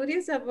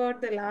curious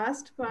about the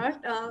last part.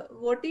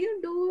 What do you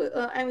do?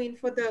 I mean,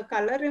 for the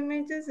color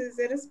images, is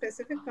there a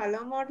specific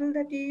color model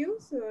that you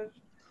use? Or?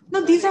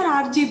 No, these are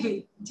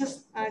RGB.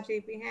 Just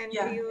RGB, and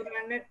yeah. you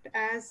run it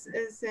as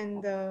is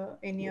in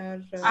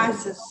your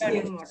as is,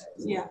 yes. models.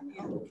 Yeah.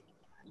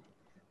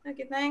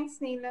 Okay, thanks,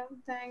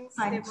 Neelam. Thanks,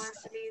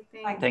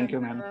 Debanjali. Thank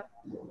you, ma'am.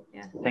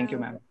 Yeah. Thank you,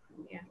 ma'am.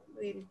 Yeah,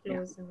 we'll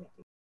close the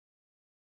meeting.